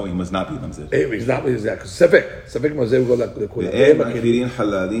don't know, he must not be mamzer. He's not exactly. Safek mamzer will go like the ואין מכירים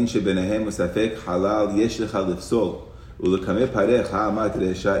חללים שביניהם וספק חלל יש לך לפסול. ולקמא פרך האמת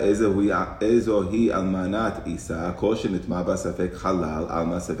רשע איזו היא אלמנת עיסה, כל שנטמע בה ספק חלל,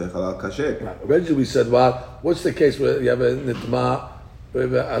 אלמה ספק חלל כשר. Originally we said, what's the case where you have a nitma, you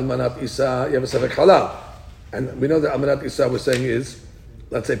have a almanat isa, you have a safek halal? And we know that almanat isa we're saying is,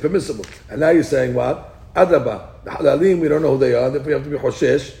 let's say, permissible. And now you're saying what? Adraba. The halalim, we don't know who they are, therefore you have to be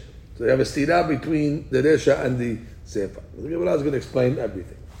choshesh. So you have a stira between the resha and the sefer. The Gemara is going to explain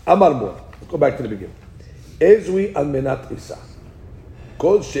everything. Amar Moa. Let's go back to the beginning. Ezui almanat isa.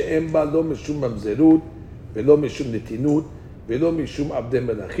 Kol she'em ba lo mishum mamzerut, velo mishum netinut, velo mishum abdei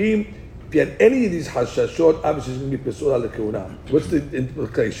melachim. If you had any of these hashashot, obviously it's going to be pesul al keuna. What's the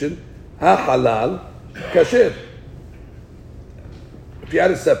implication? Ha halal kasher. If you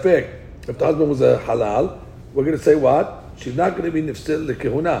had a safek, if the husband was a halal, we're going to say what? She's not going to be nifsil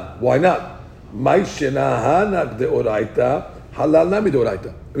lekehuna. Why not? Mai shenahanak deoraita halal nami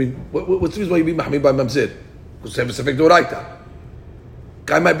deoraita. I mean, what's the reason why you be mahmid by mamzer? Because you have a safek deoraita.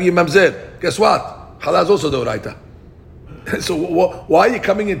 Guy might be a mamzer. Guess what? Halal is also deoraita. So why are you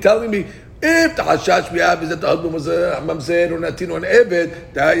coming and telling me if the hashash we have is that the husband was a mamzer or natin or an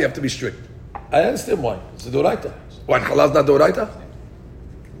eved, that you have to be strict? I understand why. It's a deoraita. Why halal is not deoraita?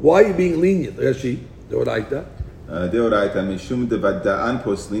 Why are you being lenient? Rashi, deoraita. דאורייתא משום דוודאן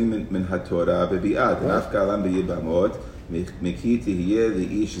פוסלים מן התורה בביאת, נפקא להם ביבמות, מכי תהיה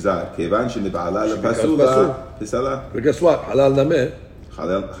לאיש זר, כיוון שנבעלה לפסולה, פסלה. Guess what? halal נמה.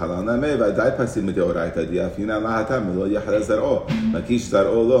 חלל נמה, ודאי פסיל מדאורייתא, דיאפינא מה הטעם, ולא יחלל זרעו. מקיש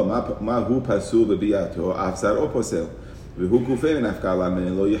זרעו לא, מה הוא פסול בביאתו, אף זרעו פוסל. והוא גופה מנפקא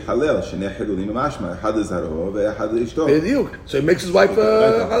להם, לא יחלל, שני חילולים משמע, אחד לזרעו ואחד לאשתו. בדיוק. So he makes his wife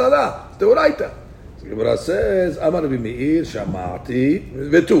halala. דאורייתא. The Gemara says, Amar Rabbi Meir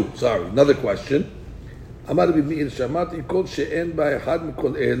Shamati, Vetu, sorry, another question. Amar Rabbi Meir Shamati, Kol she'en ba'echad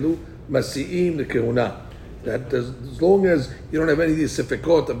mikol elu, masi'im lekehuna. That as long as you don't have any of these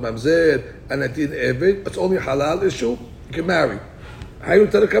sifekot of mamzer and atin eved, it's only halal issue, you can marry. Hayun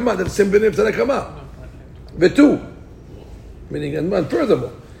tarakama, that's the same benim tarakama. Vetu, meaning, and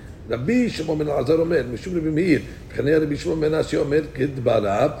furthermore, Rabbi Shimon ben Azar omer, Mishum Rabbi Meir, Chanei Rabbi Shimon ben Asi omer,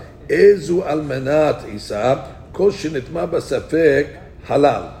 Kidbarav, איזו אלמנת עיסה, כל שנטמע בספק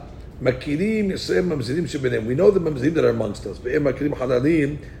חלל. מכירים ישראל ממזירים שביניהם. We know the ממזירים that are amongst us. והם מכירים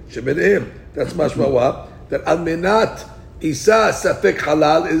חללים שביניהם. That's משמע what? That אלמנת עיסה ספק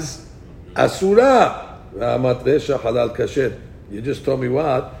חלל is אסורה. ואמרת רשע חלל כשר. You just told me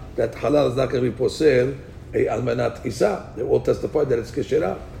what? That halal is not going to be posel a almanat isa. They all testify that it's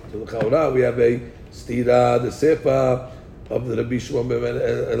keshera. So l'chaura we have a stira, the sefer of the Rabbi Shimon ben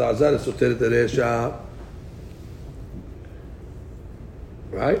Elazar Soteret Resha,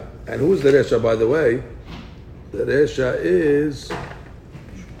 right? And who's the Resha, by the way? The Resha is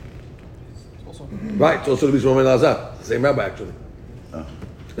right. It's also Rabbi Shimon ben Elazar, the same rabbi actually.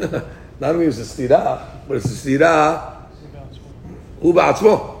 Not only is it stira, but it's a stira hu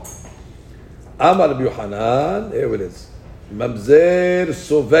ba'atzmo. Amar Rabbi Yochanan, here it is. Mamzer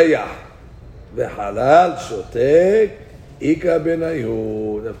soveyah vehalal shotek. Ika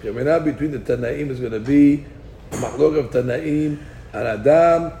benayu. The Gemara between the Tanaim is going to be machlok of Tanaim and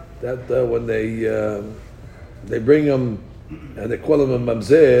Adam. That when they bring him and they call him a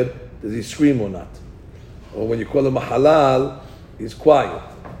mamzer, does he scream or not? Or when you call him a halal, he's quiet.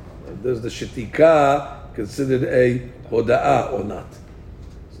 Does the shetika considered a hoda'ah or not?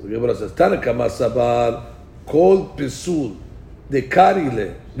 So the Gemara says Tanakama sabar kol pisul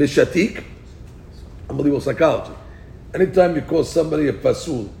dekarile b'shatik. Unbelievable psychology. Anytime you call somebody a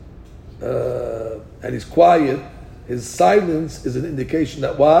pasul and he's quiet, his silence is an indication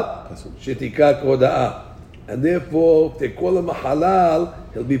that what? Shetika koda'ah. And therefore, if they call him a halal,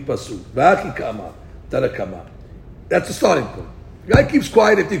 he'll be pasul. Ba'aki kama, tarakama. That's the starting point. The guy keeps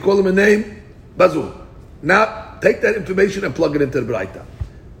quiet if you call him a name, bazul. Now, take that information and plug it into the Braita.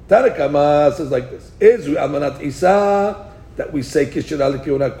 Tarakama says like this. Ezu almanat isa, that we say kishir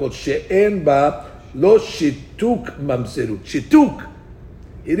al-kiona called she'en ba, Lo shituk mamzerut. Shituk.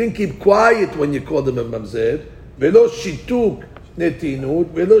 He didn't keep quiet when you called him a mamzer. Velo shituk netinut.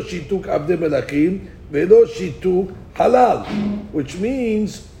 Velo shituk abdei melachim. Velo shituk halal. Which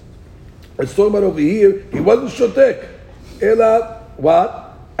means, it's talking about over here, he wasn't shotek. Ela,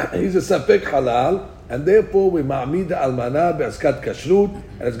 what? He's a safek halal. And therefore, we ma'amid almana be'askat kashrut.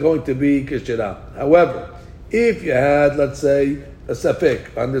 And it's going to be keshera. However, if you had, let's say, a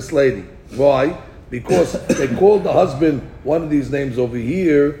safek on this lady. Why? Because they called the husband one of these names over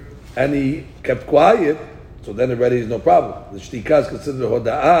here, and he kept quiet. So then already is no problem. The shtika is considered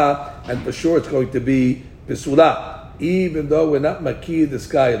hoda'ah, and for sure it's going to be pesula. Even though we're not makir this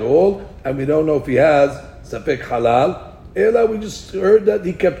guy at all, and we don't know if he has safek halal, ela, we just heard that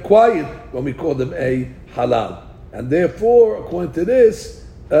he kept quiet when we called him a halal. And therefore, according to this,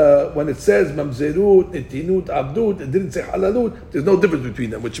 when it says mamzerut, netinut, abdut, it didn't say halalut, there's no difference between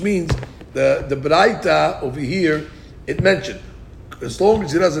them, which means the Braita over here, it mentioned, as long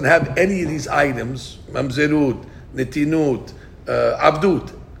as he doesn't have any of these items, mamzerut, netinut,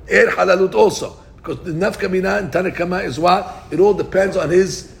 abdut, halalut also. Because the nafka mina and tanakama is what? It all depends on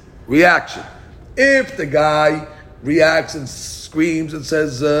his reaction. If the guy reacts and screams and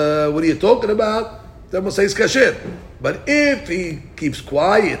says, what are you talking about? Then we'll say it's kasher. But if he keeps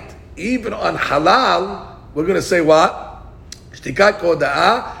quiet, even on halal, we're going to say what? Shtikat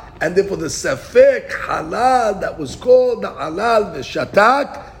koda'ah. And therefore the safek halal that was called the halal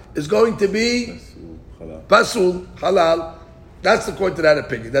v'shatak is going to be pasul halal. That's according to that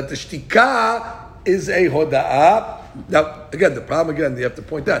opinion. That the shtika is a hoda'ah. Now, again, the problem again, you have to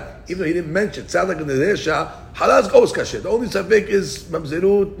point out, even though he didn't mention, it sounds like in the Resha, halal is always kasher. The only safek is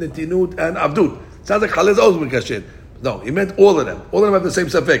mamzerut, netinut, and abdut. Sounds like halal is always kasher. No, he meant all of them. All of them have the same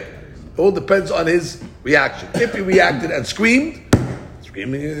safek. It all depends on his reaction. If he reacted and screaming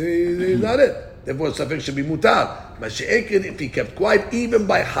is not it. Therefore, safek should be mutar. Mashi'ekin, if he kept quiet, even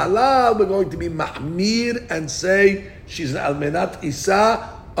by halal, we're going to be mahmir and say she's an almenat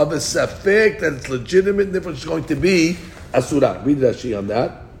isa of a safek that it's legitimate, and therefore it's going to be asura. Read Rashi on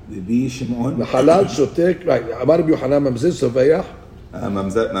that. Rabbi Shimon. Halal shotek, right. Amar Rabbi Yochanan mamzer soveach.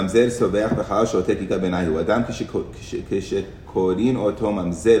 ממזר סובח בחלל שותה כיכר בעיניי הוא אדם כשקוראים אותו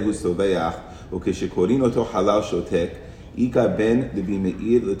ממזר הוא סובח וכשקוראים אותו חלל שותק איכא בין רבי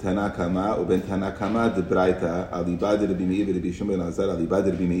מאיר לתנא קמא ובין תנא קמא דברייתא על ליבא דרבי מאיר ורבי שמעון בן אלעזר על ליבא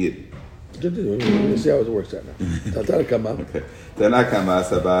דרבי מאיר. Let's see how it works out now. תנא קמא. תנא קמא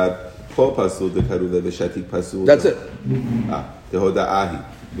סבר כל פסול דקרוב ושתיק פסול. That's it. דהודאה היא.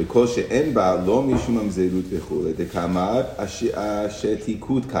 וכל שאין בה לא משום ממזרות וכולי, דקאמר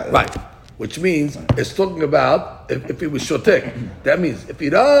השתיקות כאלה. Right, which means it's talking about if he was shotek. That means if he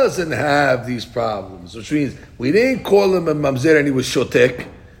doesn't have these problems, which means we didn't call him a mamzer and he was shotek,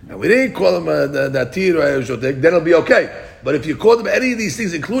 and we didn't call him a natir or a shotek, then it'll be okay. But if you called him any of these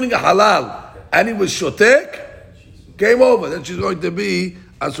things, including a halal, and he was shotek, game over. Then she's going to be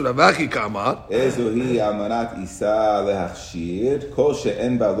אסור וכי כאמר. איזו היא אמנת עיסה להכשיר, כל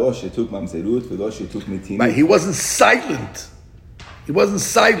שאין בה לא שיתוק ממזרות ולא שיתוק מתינות. He wasn't silent. He wasn't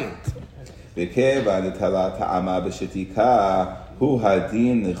silent. וכיוון נטלת טעמה בשתיקה, הוא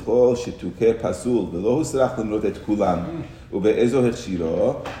הדין לכל שיתוקי פסול, ולא הוסרח למרות את כולם. ובאיזו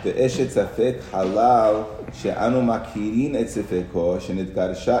הכשירו, באשת ספק חלל, שאנו מכירים את ספקו,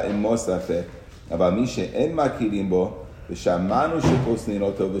 שנתגרשה עמו ספק. אבל מי שאין מכירים בו, ושמענו שפוסלים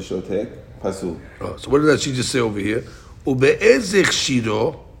אותו ושותק, פסול. So what did she just say over here? ובאיזה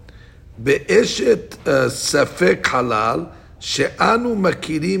הכשירו, באשת ספק חלל, שאנו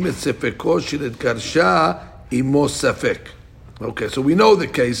מכירים את ספקו שנתגרשה עמו ספק. Okay, so we know the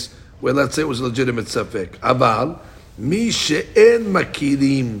case where let's say it was a legitimate ספק. אבל מי שאין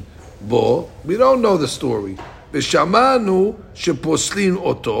מכירים בו, we don't know the story. ושמענו שפוסלים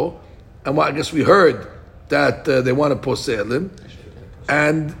אותו, and well, I guess we heard that they want to posel him,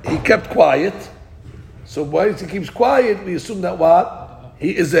 and he kept quiet. So once he keeps quiet, we assume that what?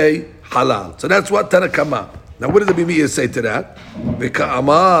 He is a halal. So that's what Tana Kama. Now what did Rabbi Meir say to that?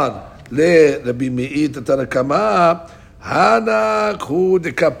 V'ka'amar le Rabbi Meir to Tana Kama, hanak hu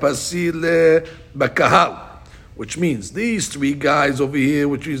dekapasil le bakahal. Which means these three guys over here,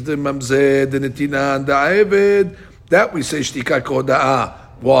 which is the Mamzeh, the Netina, and the Eved, that we say shtika koda'ah.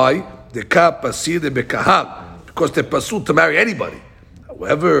 Why? The kapasir the bekahal, because they're pasul to marry anybody.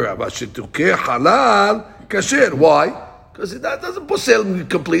 However, abashituke halal kasher. Why? Because that doesn't posel him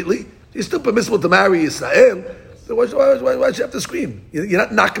completely. He's still permissible to marry Israel. So why should you have to scream? You're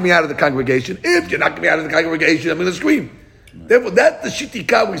not knocking me out of the congregation. If you're knocking me out of the congregation, I'm going to scream. Therefore, that's the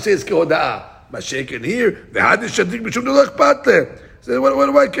shitika we say is kehoda'ah. Mashaken here, the hadith shadik mishum delach patle. Say, what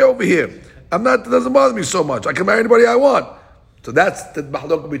do I care over here? I'm not. It doesn't bother me so much. I can marry anybody I want. So that's the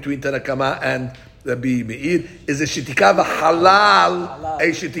mahlok between Tana Kama and Rabbi Meir. Is a shitika halal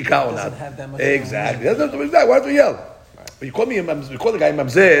a shitika or not? Exactly. That's not exactly. Why don't you yell? When you call me, you call the guy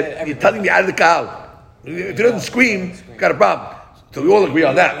mamzed, you're telling me out of the cow. If he doesn't scream, you got a problem. So we all agree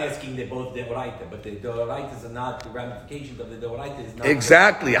on that. I'm asking they're both deoraita, but the deoraitas are not the ramifications of the deoraita is not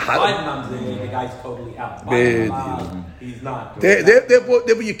Exactly. By the guy's totally out. He's not. Therefore,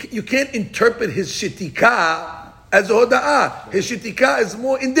 you can't interpret his shitika as a hoda'ah. His shetika is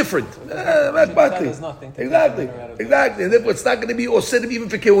more indifferent. Does nothing to Exactly. And therefore it's not going to be osedim even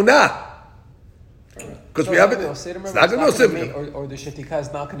for keunah. Because we have it. It's not going to be osedim. Or the shetika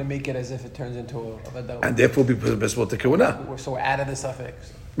is not going to make it as if it turns into a vada'ah. And therefore be permissible to keunah. So we're out of the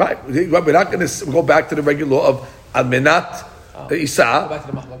suffix. Right. We're not going to go back to the regular law of almenat isa. Go back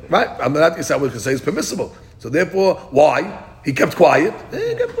to the mahlok. Right. Almenat isa we can say is permissible. So therefore, why? He kept quiet.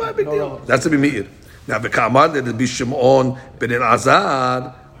 He kept quiet, big deal. That's the Bimir. Now, the Kamar, the Bishimon, Ben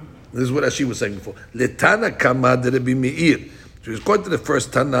Azar. This is what she was saying before. Letana Kamar, the Bimir. So he's going to the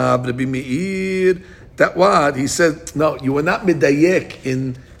first Tana, the Bimir. That what? He said, no, you were not Medayek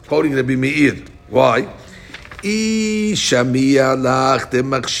in quoting the Bimir. Why? If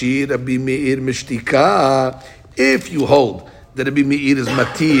you hold that the Bimir is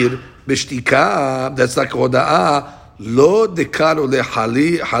matir, b'shtika, that's like hoda'ah, lo dekaro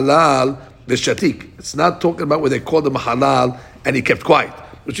halal v'shatik. It's not talking about where they called him halal and he kept quiet.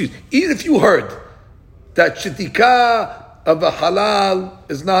 Which is, even if you heard that shatika of a halal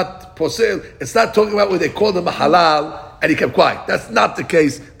is not posel, it's not talking about where they called him a halal and he kept quiet. That's not the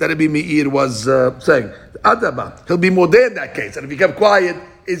case that Rabbi Meir was saying. Adama, he'll be more there in that case. And if he kept quiet,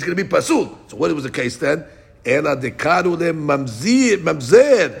 it's going to be pasul. So what was the case then? Ela dekaru le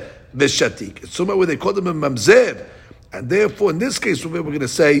mamzer v'shatik. It's somewhere where they called him a mamzer. And therefore, in this case, we're going to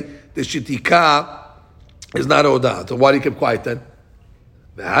say the shatika is not odah. So why did he keep quiet then?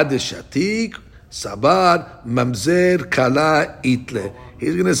 V'had shatik sabar mamzer kala itle.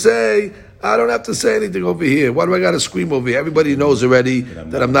 He's going to say, I don't have to say anything over here. Why do I got to scream over here? Everybody knows already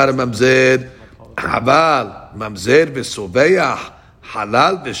that I'm not a mamzer. Haval mamzer v'soveyah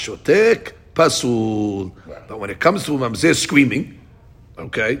halal v'shotek pasul. But when it comes to mamzer screaming,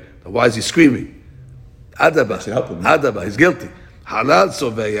 okay, then why is he screaming? Adaba, he's guilty. Halal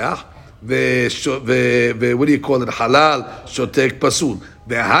soveyah, what do you call it? Halal shotek pasul.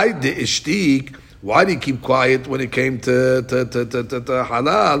 V'hai de'ishtik. Why did he keep quiet when it came to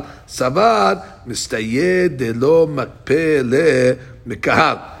halal? Savar mistayed delo makpe le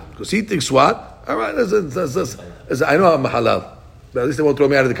mikahal. Because he thinks what? All right, listen, I know I'm halal, but at least they won't throw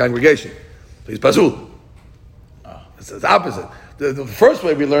me out of the congregation. So he's pasul. It's the opposite. The first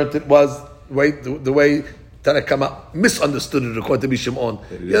way we learned it was the way Tanakama misunderstood it according to Shimon.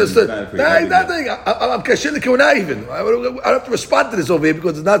 You understood? I'm kashir l'keuna even. I don't have to respond to this over here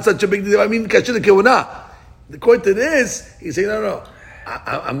because it's not such a big deal. I mean kashir l'keuna. According to this, he's saying, no.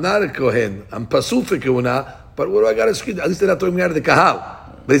 I'm not a kohen. I'm pasul for keuna, but what do I got to scream? At least they're not throwing me out of the kahal.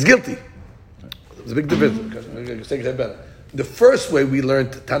 But he's guilty. There's a big difference. The first way we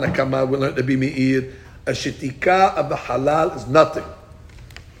learned Tanakama, we learned the Meir, a shetika of the halal is nothing.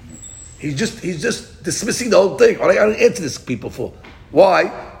 He's just dismissing the whole thing. All right, I don't answer this people for. Why?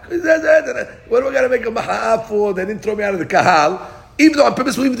 What do I got to make a maha'ah for? They didn't throw me out of the kahal, even though I'm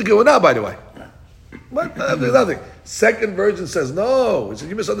permissible even to go now, by the way. But there's nothing. Second version says no. He said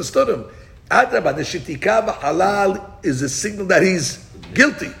you misunderstood him. Adrabah, the shetika of halal is a signal that he's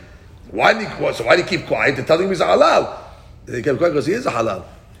guilty. Why did he keep quiet? They're telling him he's a halal. They kept quiet because he is a halal.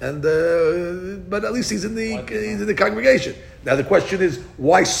 And but at least he's in the congregation. Now the question is,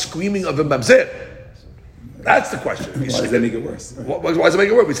 why screaming of a mamzer? That's the question. Why does that make it worse? Why does it make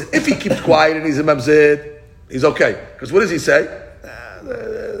it worse? We said if he keeps quiet and he's a mamzer, he's okay. Because what does he say?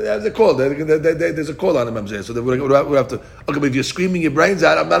 There's a call. There's a call on a mamzer. So we have to. Okay, but if you're screaming your brains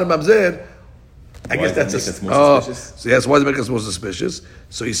out, I'm not a mamzer. I guess that's suspicious. So yes, why does it make us more suspicious?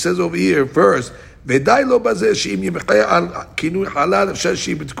 So he says over here first, ודי לא בזה שאם ימחה על כינוי חלל אפשר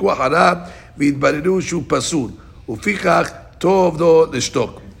שיבדקו אחריו ויתבררו שהוא פסול ופיכך טוב לו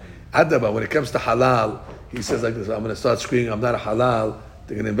לשתוק. Adaba, when it comes to halal, he says like this, I'm going to start screaming, I'm not a halal,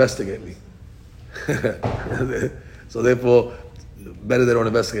 they're going to investigate me. So therefore, better they don't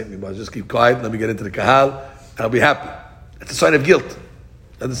investigate me, but I'll just keep quiet, let me get into the kahal, and I'll be happy. It's a sign of guilt.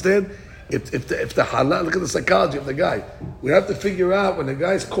 Understand? If the halal, look at the psychology of the guy. We have to figure out when the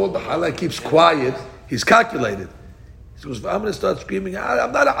guy's called the halal, keeps quiet, he's calculated. He goes, I'm going to start screaming,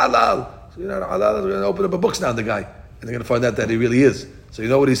 I'm not a halal. So you're not a halal, we're going to open up a books now, the guy. And they're going to find out that he really is. So you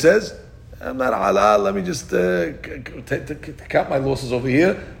know what he says? I'm not a halal, let me just count my losses over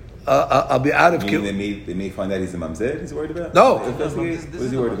here. I'll be out of kill. They may find out he's a mamzer, he's worried about? No. What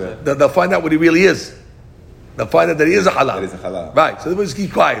is he worried about? They'll find out what he really is. They'll find out that he is a halal. That is a halal. Right, so they just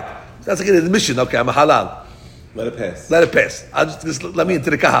keep quiet. That's like an admission. Okay, I'm a halal. Let it pass. Let it pass. I'll just let me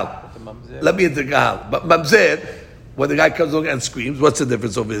into the kahal. Let me into the kahal. But mamzer, when the guy comes along and screams, what's the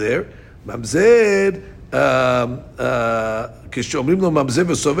difference over there? Mamzer, כשאומרים לו ממזר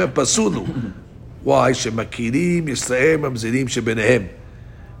וסובב פסול הוא. Why? שמכירים ישראל ממזרים שביניהם.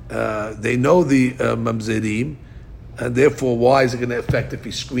 They know the ממזרים And therefore, why is it going to affect if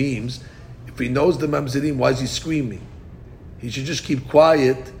he screams? If he knows the mamzerim, why is he screaming? He should just keep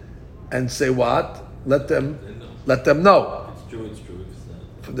quiet and say what? Let them know. It's true, it's true.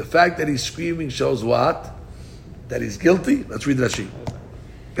 For the fact that he's screaming shows what? That he's guilty? Let's read Rashi.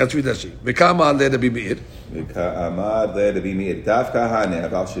 V'kama le Rabbi Meir. וכאמר לרבי מאיר, דווקא הנר,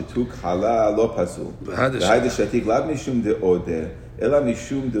 אבל שתוק חלל לא פסול. והי דשתיק לאו משום דעודה, אלא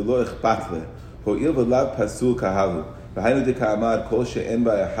משום דלא אכפת לה, הואיל ולאו פסול כהלו. והיינו דכאמר, כל שאין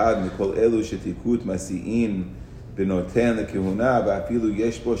בה אחד מכל אלו שתיקות מסיעין בנותן לכהונה, ואפילו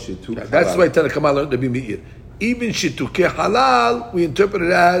יש בו שתוק חלל. That's why Tanna Kama learned Rabbi Meir. Even shetukeh halal, we interpret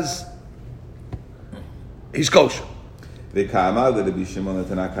it as he's kosher. וכאמר לרבי שמעון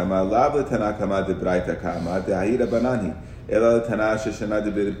לתנא קמא, לאו לתנא קמא דברייתא קמא, דהי רבנן היא, אלא לתנא ששנה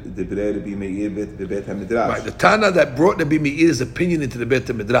דברי רבי מאיר בבית המדרש. Right, the Tana that brought Rabbi Meir's opinion into the Beit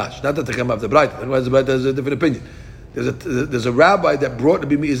HaMidrash, not that they come off the Braita. Otherwise, the Braita has a different opinion. There's a rabbi that brought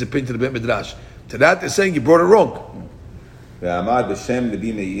Rabbi Meir's opinion to the Beit HaMidrash. To that, they're saying you brought it wrong. ואמר בשם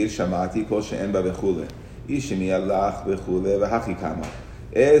רבי מאיר שמעתי כל שאין בה וכולי, איש מי הלך וכולי והכי קמא.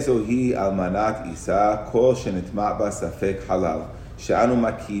 איזו היא אלמנת עיסה, כל שנטמע בה ספק חלל, שאנו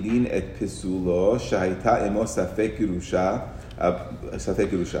מכירים את פסולו, שהייתה עמו ספק ירושה. That's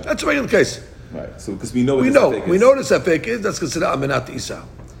a regular case. Right, so because we know what We the know safek is. the safek is, that's considered almanat isa.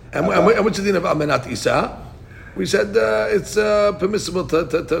 And what's the din of almanat isa? We said it's permissible to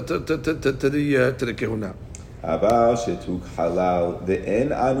the kehuna. אבל שתוק חלל,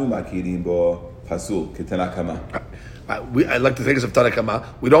 ואין אנו מכירים בו פסול, כתנא קמא. I like to think of Tanna Kama.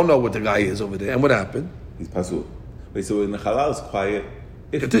 We don't know what the guy is over there. And what happened? He's pasul. Wait, so when the halal is quiet,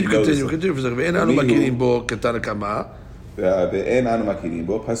 if Continue for a second. Ve'en anu makirim bo ketana kama. ואין אנו מכירים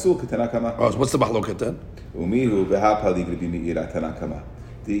בו, פסול כתנא קמא. Oh, so what's the mahloket then? ומיהו והפליג רבי מאיר תנא קמא.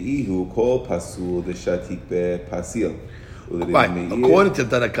 דאיהו כל פסול דשתיק בפסיל. Right. According to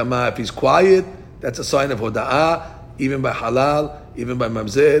Tanna Kama, if he's quiet, that's a sign of hoda'ah, even by halal, even by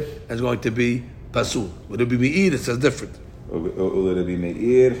mamzer, it's going to be pasul. With Rabbi Meir, it says different. ולרבי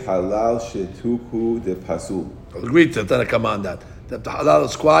מאיר חלל שתוק הוא דפסול. I'll agree to Tanna Kama on that. That the halal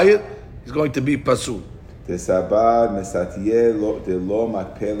is quiet, he's going to be pasul. דסבר מסתיה דלא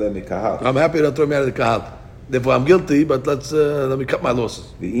מקפלה מקהל. I'm happy to throw me out of the kahal. Therefore, I'm guilty, but let me cut my losses.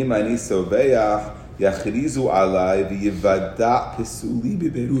 ואם אני סובח, יכריזו עליי ויוודע פסולי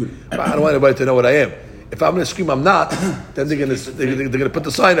בבירור. I don't want anybody to know what I am. If I'm going to scream I'm not, then they're going to put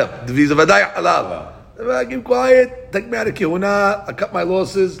the sign up. Visa vadai halal. If I keep quiet, take me out of kihuna, I cut my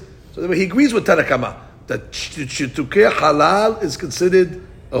losses. So he agrees with Tanna Kama that shetukeh halal is considered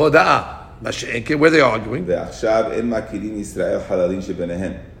a hoda'ah. Where they're arguing. ועכשיו אין מכירים ישראל חללים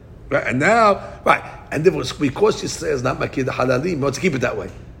שביניהם. Right, and now, right, and because Yisrael is not makir the halalim, let's keep it that way.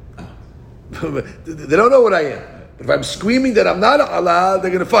 They don't know what I am. But if I'm screaming that I'm not a halal,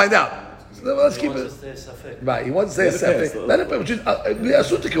 they're going to find out. So let's keep it. Right, he wants to say a safek. Let it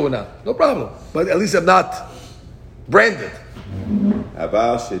no problem. But at least I'm not branded.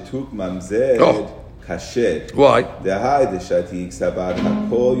 אבל שתוק ממזר קשה. Why? דהי דשתיק סבר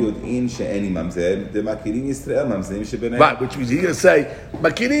הכל יודעים שאיני ממזר, דמכירים ישראל ממזרים שביניהם. Right, which means he's going to say,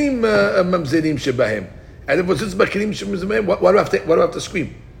 makirim mamzerim shebahem. And if it's makirim shebahem, why do I have to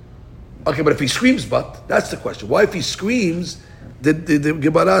scream? Okay, but if he screams, that's the question. Why if he screams, did the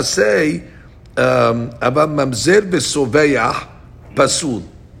Gemara say, Aba mamzer v'soveyah pasul?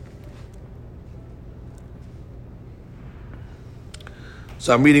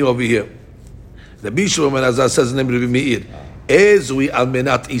 So I'm reading over here. The Bishop Ben Azar says in the name of Rabbi Meir, Ezui al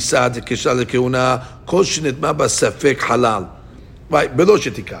menat isa dekesha lekeuna kol shenitma basafek halal. Right, below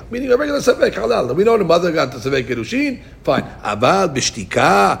shetika. Meaning a regular safek halal. We know the mother got the safek kerushin. Fine. Aval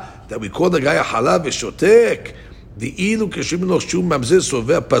b'shtika, that we call the guy a halal v'shotek. The ilu keshim lo shum mamzer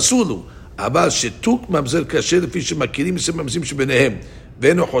soveh pasulu. Aval shetuk mamzer kasher lefi shemakirim yisem mamzim shebenehem.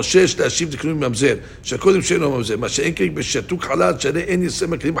 ואינו חושש להשיב דקלומים ממזר, שקודם שאינו ממזר, מה שאין כן בשתוק חלל, שהרי אין יסר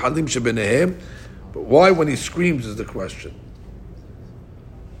מקרים חללים שביניהם. But why when he screams is the question.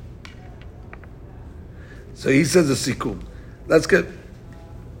 So he says the sikum. Let's get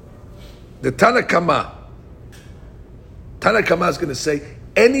the Tanna Kama. Tanna Kama is going to say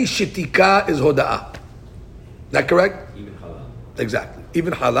any shetika is hoda'ah. Is that correct? Even halal. Exactly.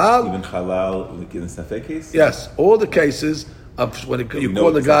 Even halal. Even halal in the safek case? Yes. All the cases of when you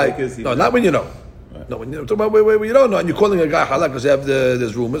call the guy. No, not when you know. Right. No, when you're talking about where you don't know, and you're calling a guy halal because you have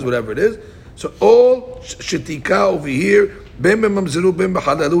there's rumors, whatever it is. So all shetika over here, ben b'mamzeru ben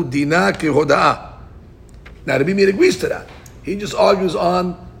b'halalu dina kehoda'ah. Now Rabbi Meir agrees to that. He just argues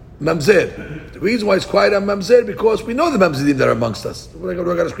on mamzer. The reason why it's quiet on mamzer because we know the mamzerim that are amongst us. What do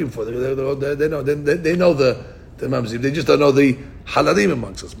I got to scream for? They know the the mamzerim. They just don't know the halalim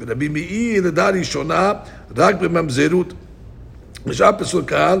amongst us. Rabbi Meir dari shona rak b'mamzerut. Mishar pesul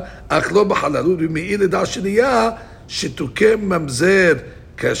kal achlo b'halalut. Rabbi Meir dar sheniya shituke mamzer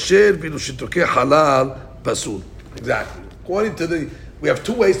kasher v'lu shituke halal pasul. Exactly. According to we have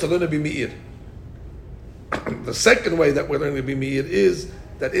two ways to learn Rabbi Meir. The second way that we're learning Rabbi Meir is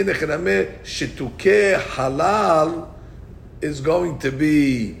that in the Echanameh, shituke halal is going to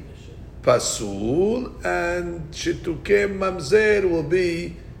be pasul, and shituke mamzer will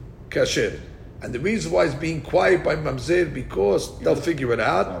be kasher. And the reason why it's being quiet by mamzer, because they'll figure it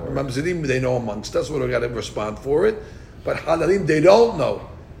out. Mamzerim, they know amongst us, we're going to respond for it. But halalim, they don't know.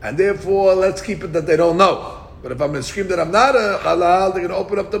 And therefore, let's keep it that they don't know. But if I'm going to scream that I'm not a halal, they're going to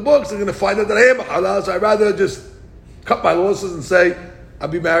open up the books, they're going to find out that I am a halal, so I'd rather just cut my losses and say,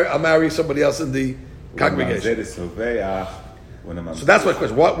 I'll marry somebody else in the congregation. So that's my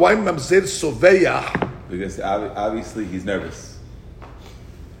question. Why mamzer soveyah? Because obviously he's nervous.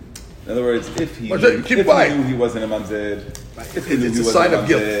 In other words, if he knew he wasn't a mamzer, if he knew he wasn't a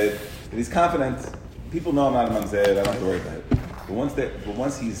mamzer, and he's confident, people know I'm not a mamzer, I don't have to worry about it. But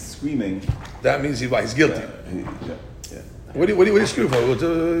once he's screaming, that means he's guilty. Yeah. What do you scream for?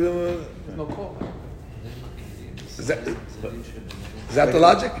 No call. Is that the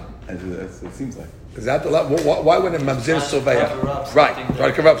logic? It seems like. Is that the logic? Why would a mamzer soveyah? Right, try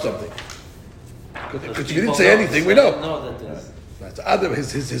to cover up something. Because you didn't say anything, we know. Right. So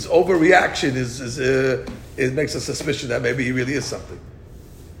his overreaction is makes a suspicion that maybe he really is something.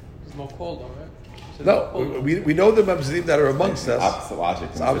 There's no call though, right? No, we know the mamzerim that are amongst us. Opposite logic.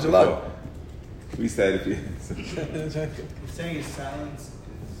 It's opposite logic. We said if you... saying his silence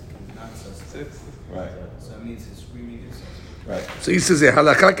is not suspect. Right. So that means his screaming is suspect. Right. So he says,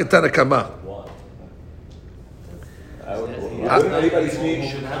 halakha ketana kama. Anybody scream?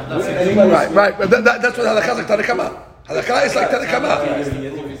 Right. But that's what halakha is like tanakama. Halakha is like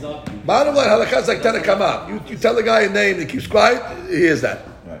tanakama. Bottom line, halakha is like tanakama. You tell the guy a name, he keeps quiet, he hears that.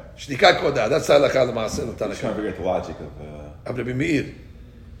 Shtika koda. That's halakha l'maaseh l'tanakama. He's trying to figure out the logic of Rabbi Meir.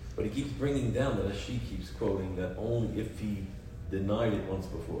 But he keeps bringing down that she keeps quoting that only if he denied it once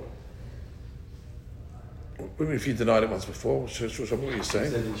before. What do you mean if he denied it once before? What are you saying?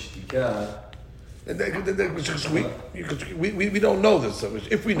 He said in Shtika. We don't know this.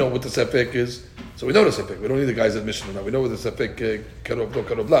 If we know what the sefek is, so we know the sefek. We don't need the guy's admission or not. We know what the sefek karov lo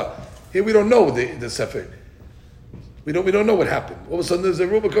karov la. Here we don't know the sefek. We don't know what happened. All of a sudden there's a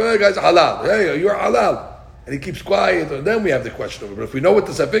rumor, hey, guys, halal. Hey, you're halal. And he keeps quiet, and then we have the question over. But if we know what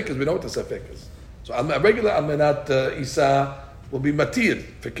the sefek is, we know what the sefek is. So a regular almanat Isa will be matir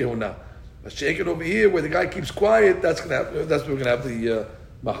for kehuna. But shake it over here where the guy keeps quiet, that's where we're going to have the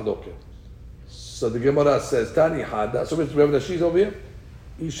mahloket. So the Gemara says, Tani hada. So we have the she's over here.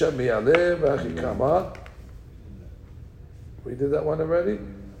 Isha miyaleh v'achikama. We did that one already?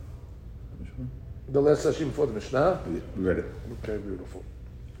 The last Rashi before the Mishnah? We read it. Okay, beautiful.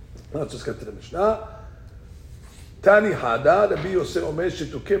 Let's just get to the Mishnah. Tani hada, Rabbi Yosef omer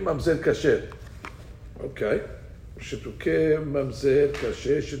shituke mamzer kasher. Okay. Shituke mamzer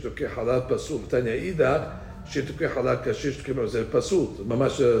kasher, shituke halal pasul. Tanya idach, shituke halal kasher, shituke mamzer pasul.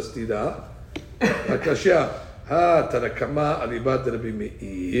 Mamash stida. הקשיא, התנקמה על איבד רבי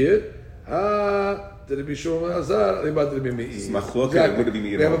מאיר, רבי שמעון עזר על איבד רבי מאיר.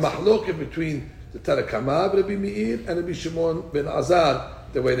 We have a מחלוקת between the Tanakama of Rabbi Meir and Rabbi Shimon ben Azar,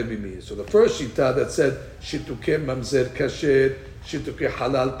 the way Rabbi Meir. So the first shita that said shituke mamzer kasher, shituke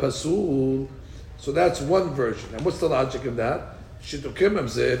halal pasul. So that's one version. And what's the logic in that? Shituke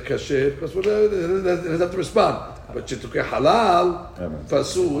mamzer kasher, because we have to respond. But shituke halal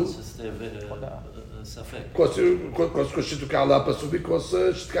pasul. Because shituke halal pasul, because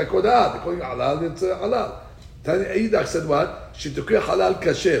shituke kodah. They're calling it halal, it's halal. Tani Eidak said what? Shituke halal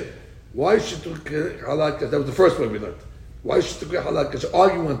kasher. Why shituke halal kasher? That was the first one we learned. Why shituke halal kasher?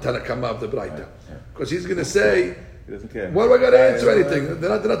 Arguing on Tanakama of the Braita. Because he's going to say, he doesn't care. What do I got to answer anything? They're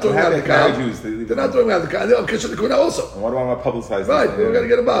not talking about the cow. They're not talking about the cow. They're kasher the kuna also. And what do I want to publicize? Right, we're going to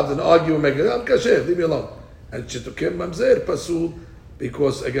get involved and argue and make it. I'm kasher, leave me alone. And shituke mamzer pasul,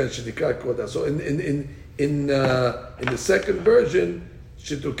 because again shtika kodah. So in the second version,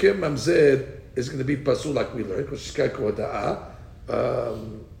 shituke mamzer is going to be pasul like we learned, because shtika kodah.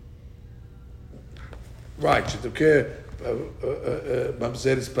 Right, shituke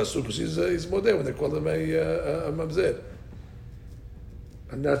mamzer is pasul because he's modeh when they call him a mamzer.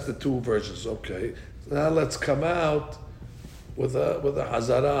 And that's the two versions. Okay, so now let's come out with a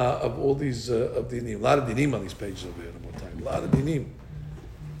hazara of all these of dinim. A lot of dinim on these pages over here. One more time. A lot of dinim.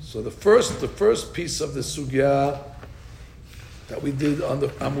 So the first piece of the sugya that we did on the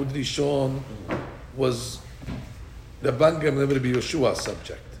Amud Rishon was Rabban Gamliel Rabbi Yeshua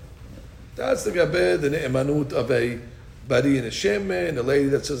subject. That's the Gabe, the ne'emanut of a bari and a shemen, and a lady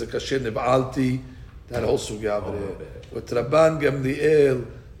that says a kasher niv'alti, that whole sugya over there. With Rabban Gamliel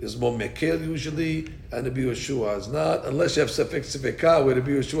is more mekel usually, and Rabbi Yeshua is not, unless you have sefek sefeka, where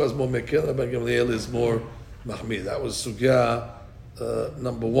Rabbi Yeshua is more mekel, and Rabban Gamliel is more mahmid. That was sugya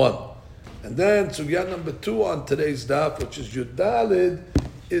number 1. And then sugya number 2 on today's daf, which is Yud Daled,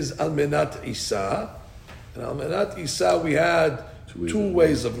 is Almenat Isa. And Almenat Isa, we had two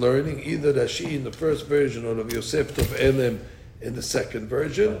ways of learning, either Rashi in the first version or Rav Yosef Tov Elim in the second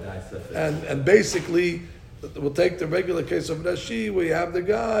version. And basically, we'll take the regular case of Rashi, where you have the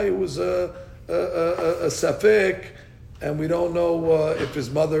guy who was a safek, and we don't know if his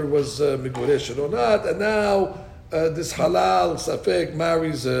mother was Migureshet or not, and now this halal safek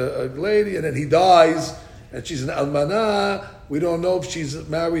marries a lady, and then he dies, and she's an almanah. We don't know if she's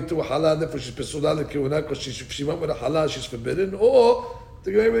married to a halal, therefore she's pesula l'kehuna, because if she went with a halal, she's forbidden, or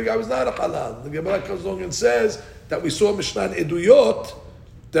the guy was not a halal. The Gemara comes along and says that we saw Mishnah in Eduyot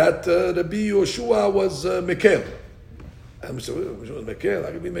that Rabbi Yoshua was Mekel. And we said, was Mekel?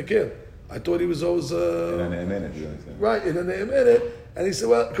 How could be Mekel? I thought he was always... right, in a minute. And he said,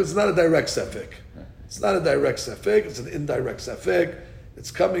 well, because it's not a direct safek. It's not a direct safek, it's an indirect safek. It's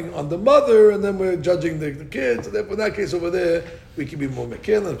coming on the mother, and then we're judging the kids. And therefore, in that case over there, we can be more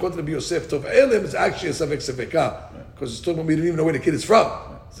Mekel. And according to Rabbi Yosef Tov Elim, it's actually a safek safeka. Because it's talking about we don't even know where the kid is from.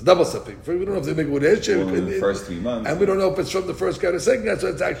 It's a double safek. We don't know if they make a in the first 3 months. And we don't know if it's from the first guy or the second guy, so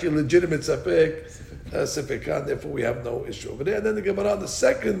it's actually a legitimate safek, safeka, and therefore we have no issue over there. And then the Gemara on the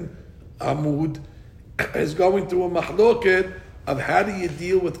second Amud is going through a mahloket of how do you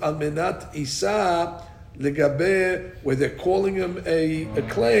deal with Almenat Isa Legabe, where they're calling him a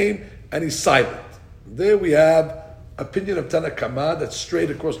claim and he's silent. There we have opinion of Tanakama that's straight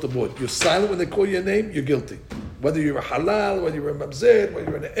across the board. You're silent when they call your name, you're guilty. Whether you're a halal, whether you're a mamzer,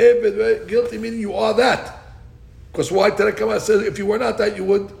 whether you're an ebed, right? Guilty meaning you are that. Because why Tanakama says if you were not that, you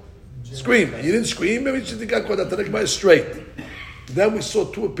would scream. You didn't scream, maybe you should think that Tanakama is straight. Then we saw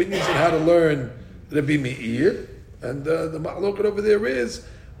 2 opinions on how to learn Rabbi Meir, and the ma'lokat over there is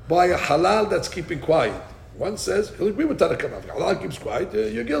by a halal that's keeping quiet. One says, he'll agree with Tanakama. If halal keeps quiet,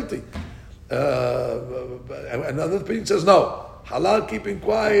 you're guilty. Another opinion says, no. Halal keeping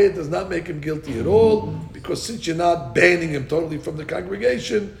quiet does not make him guilty at all, because since you're not banning him totally from the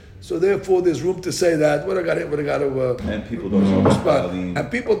congregation, so therefore there's room to say that. And people don't know about and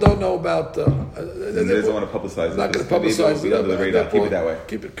people don't know about... they don't want to publicize it. Not going to publicize it. Under the radar. Keep it that way.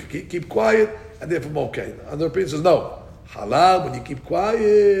 Keep quiet, and therefore okay. Another opinion says, no. Halal, when you keep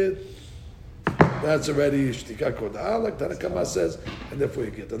quiet, that's already shtika kodah, like Tanakama says, and therefore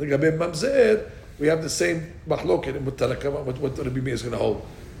you get. And the Gabe Mamzer, we have the same mahloket with Tanakama, what Rabbi Meir is going to hold.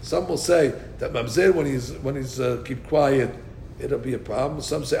 Some will say that Mamzer, when he's keep quiet, it'll be a problem.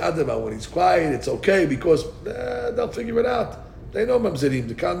 Some say Adama, when he's quiet, it's okay because they'll figure it out. They know Mamzerim.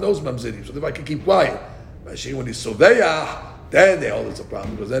 The Khan knows Mamzerim, so if I can keep quiet. But when he's Soveyah, then they hold it's a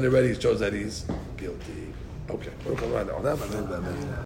problem because then already it shows that he's guilty. Okay.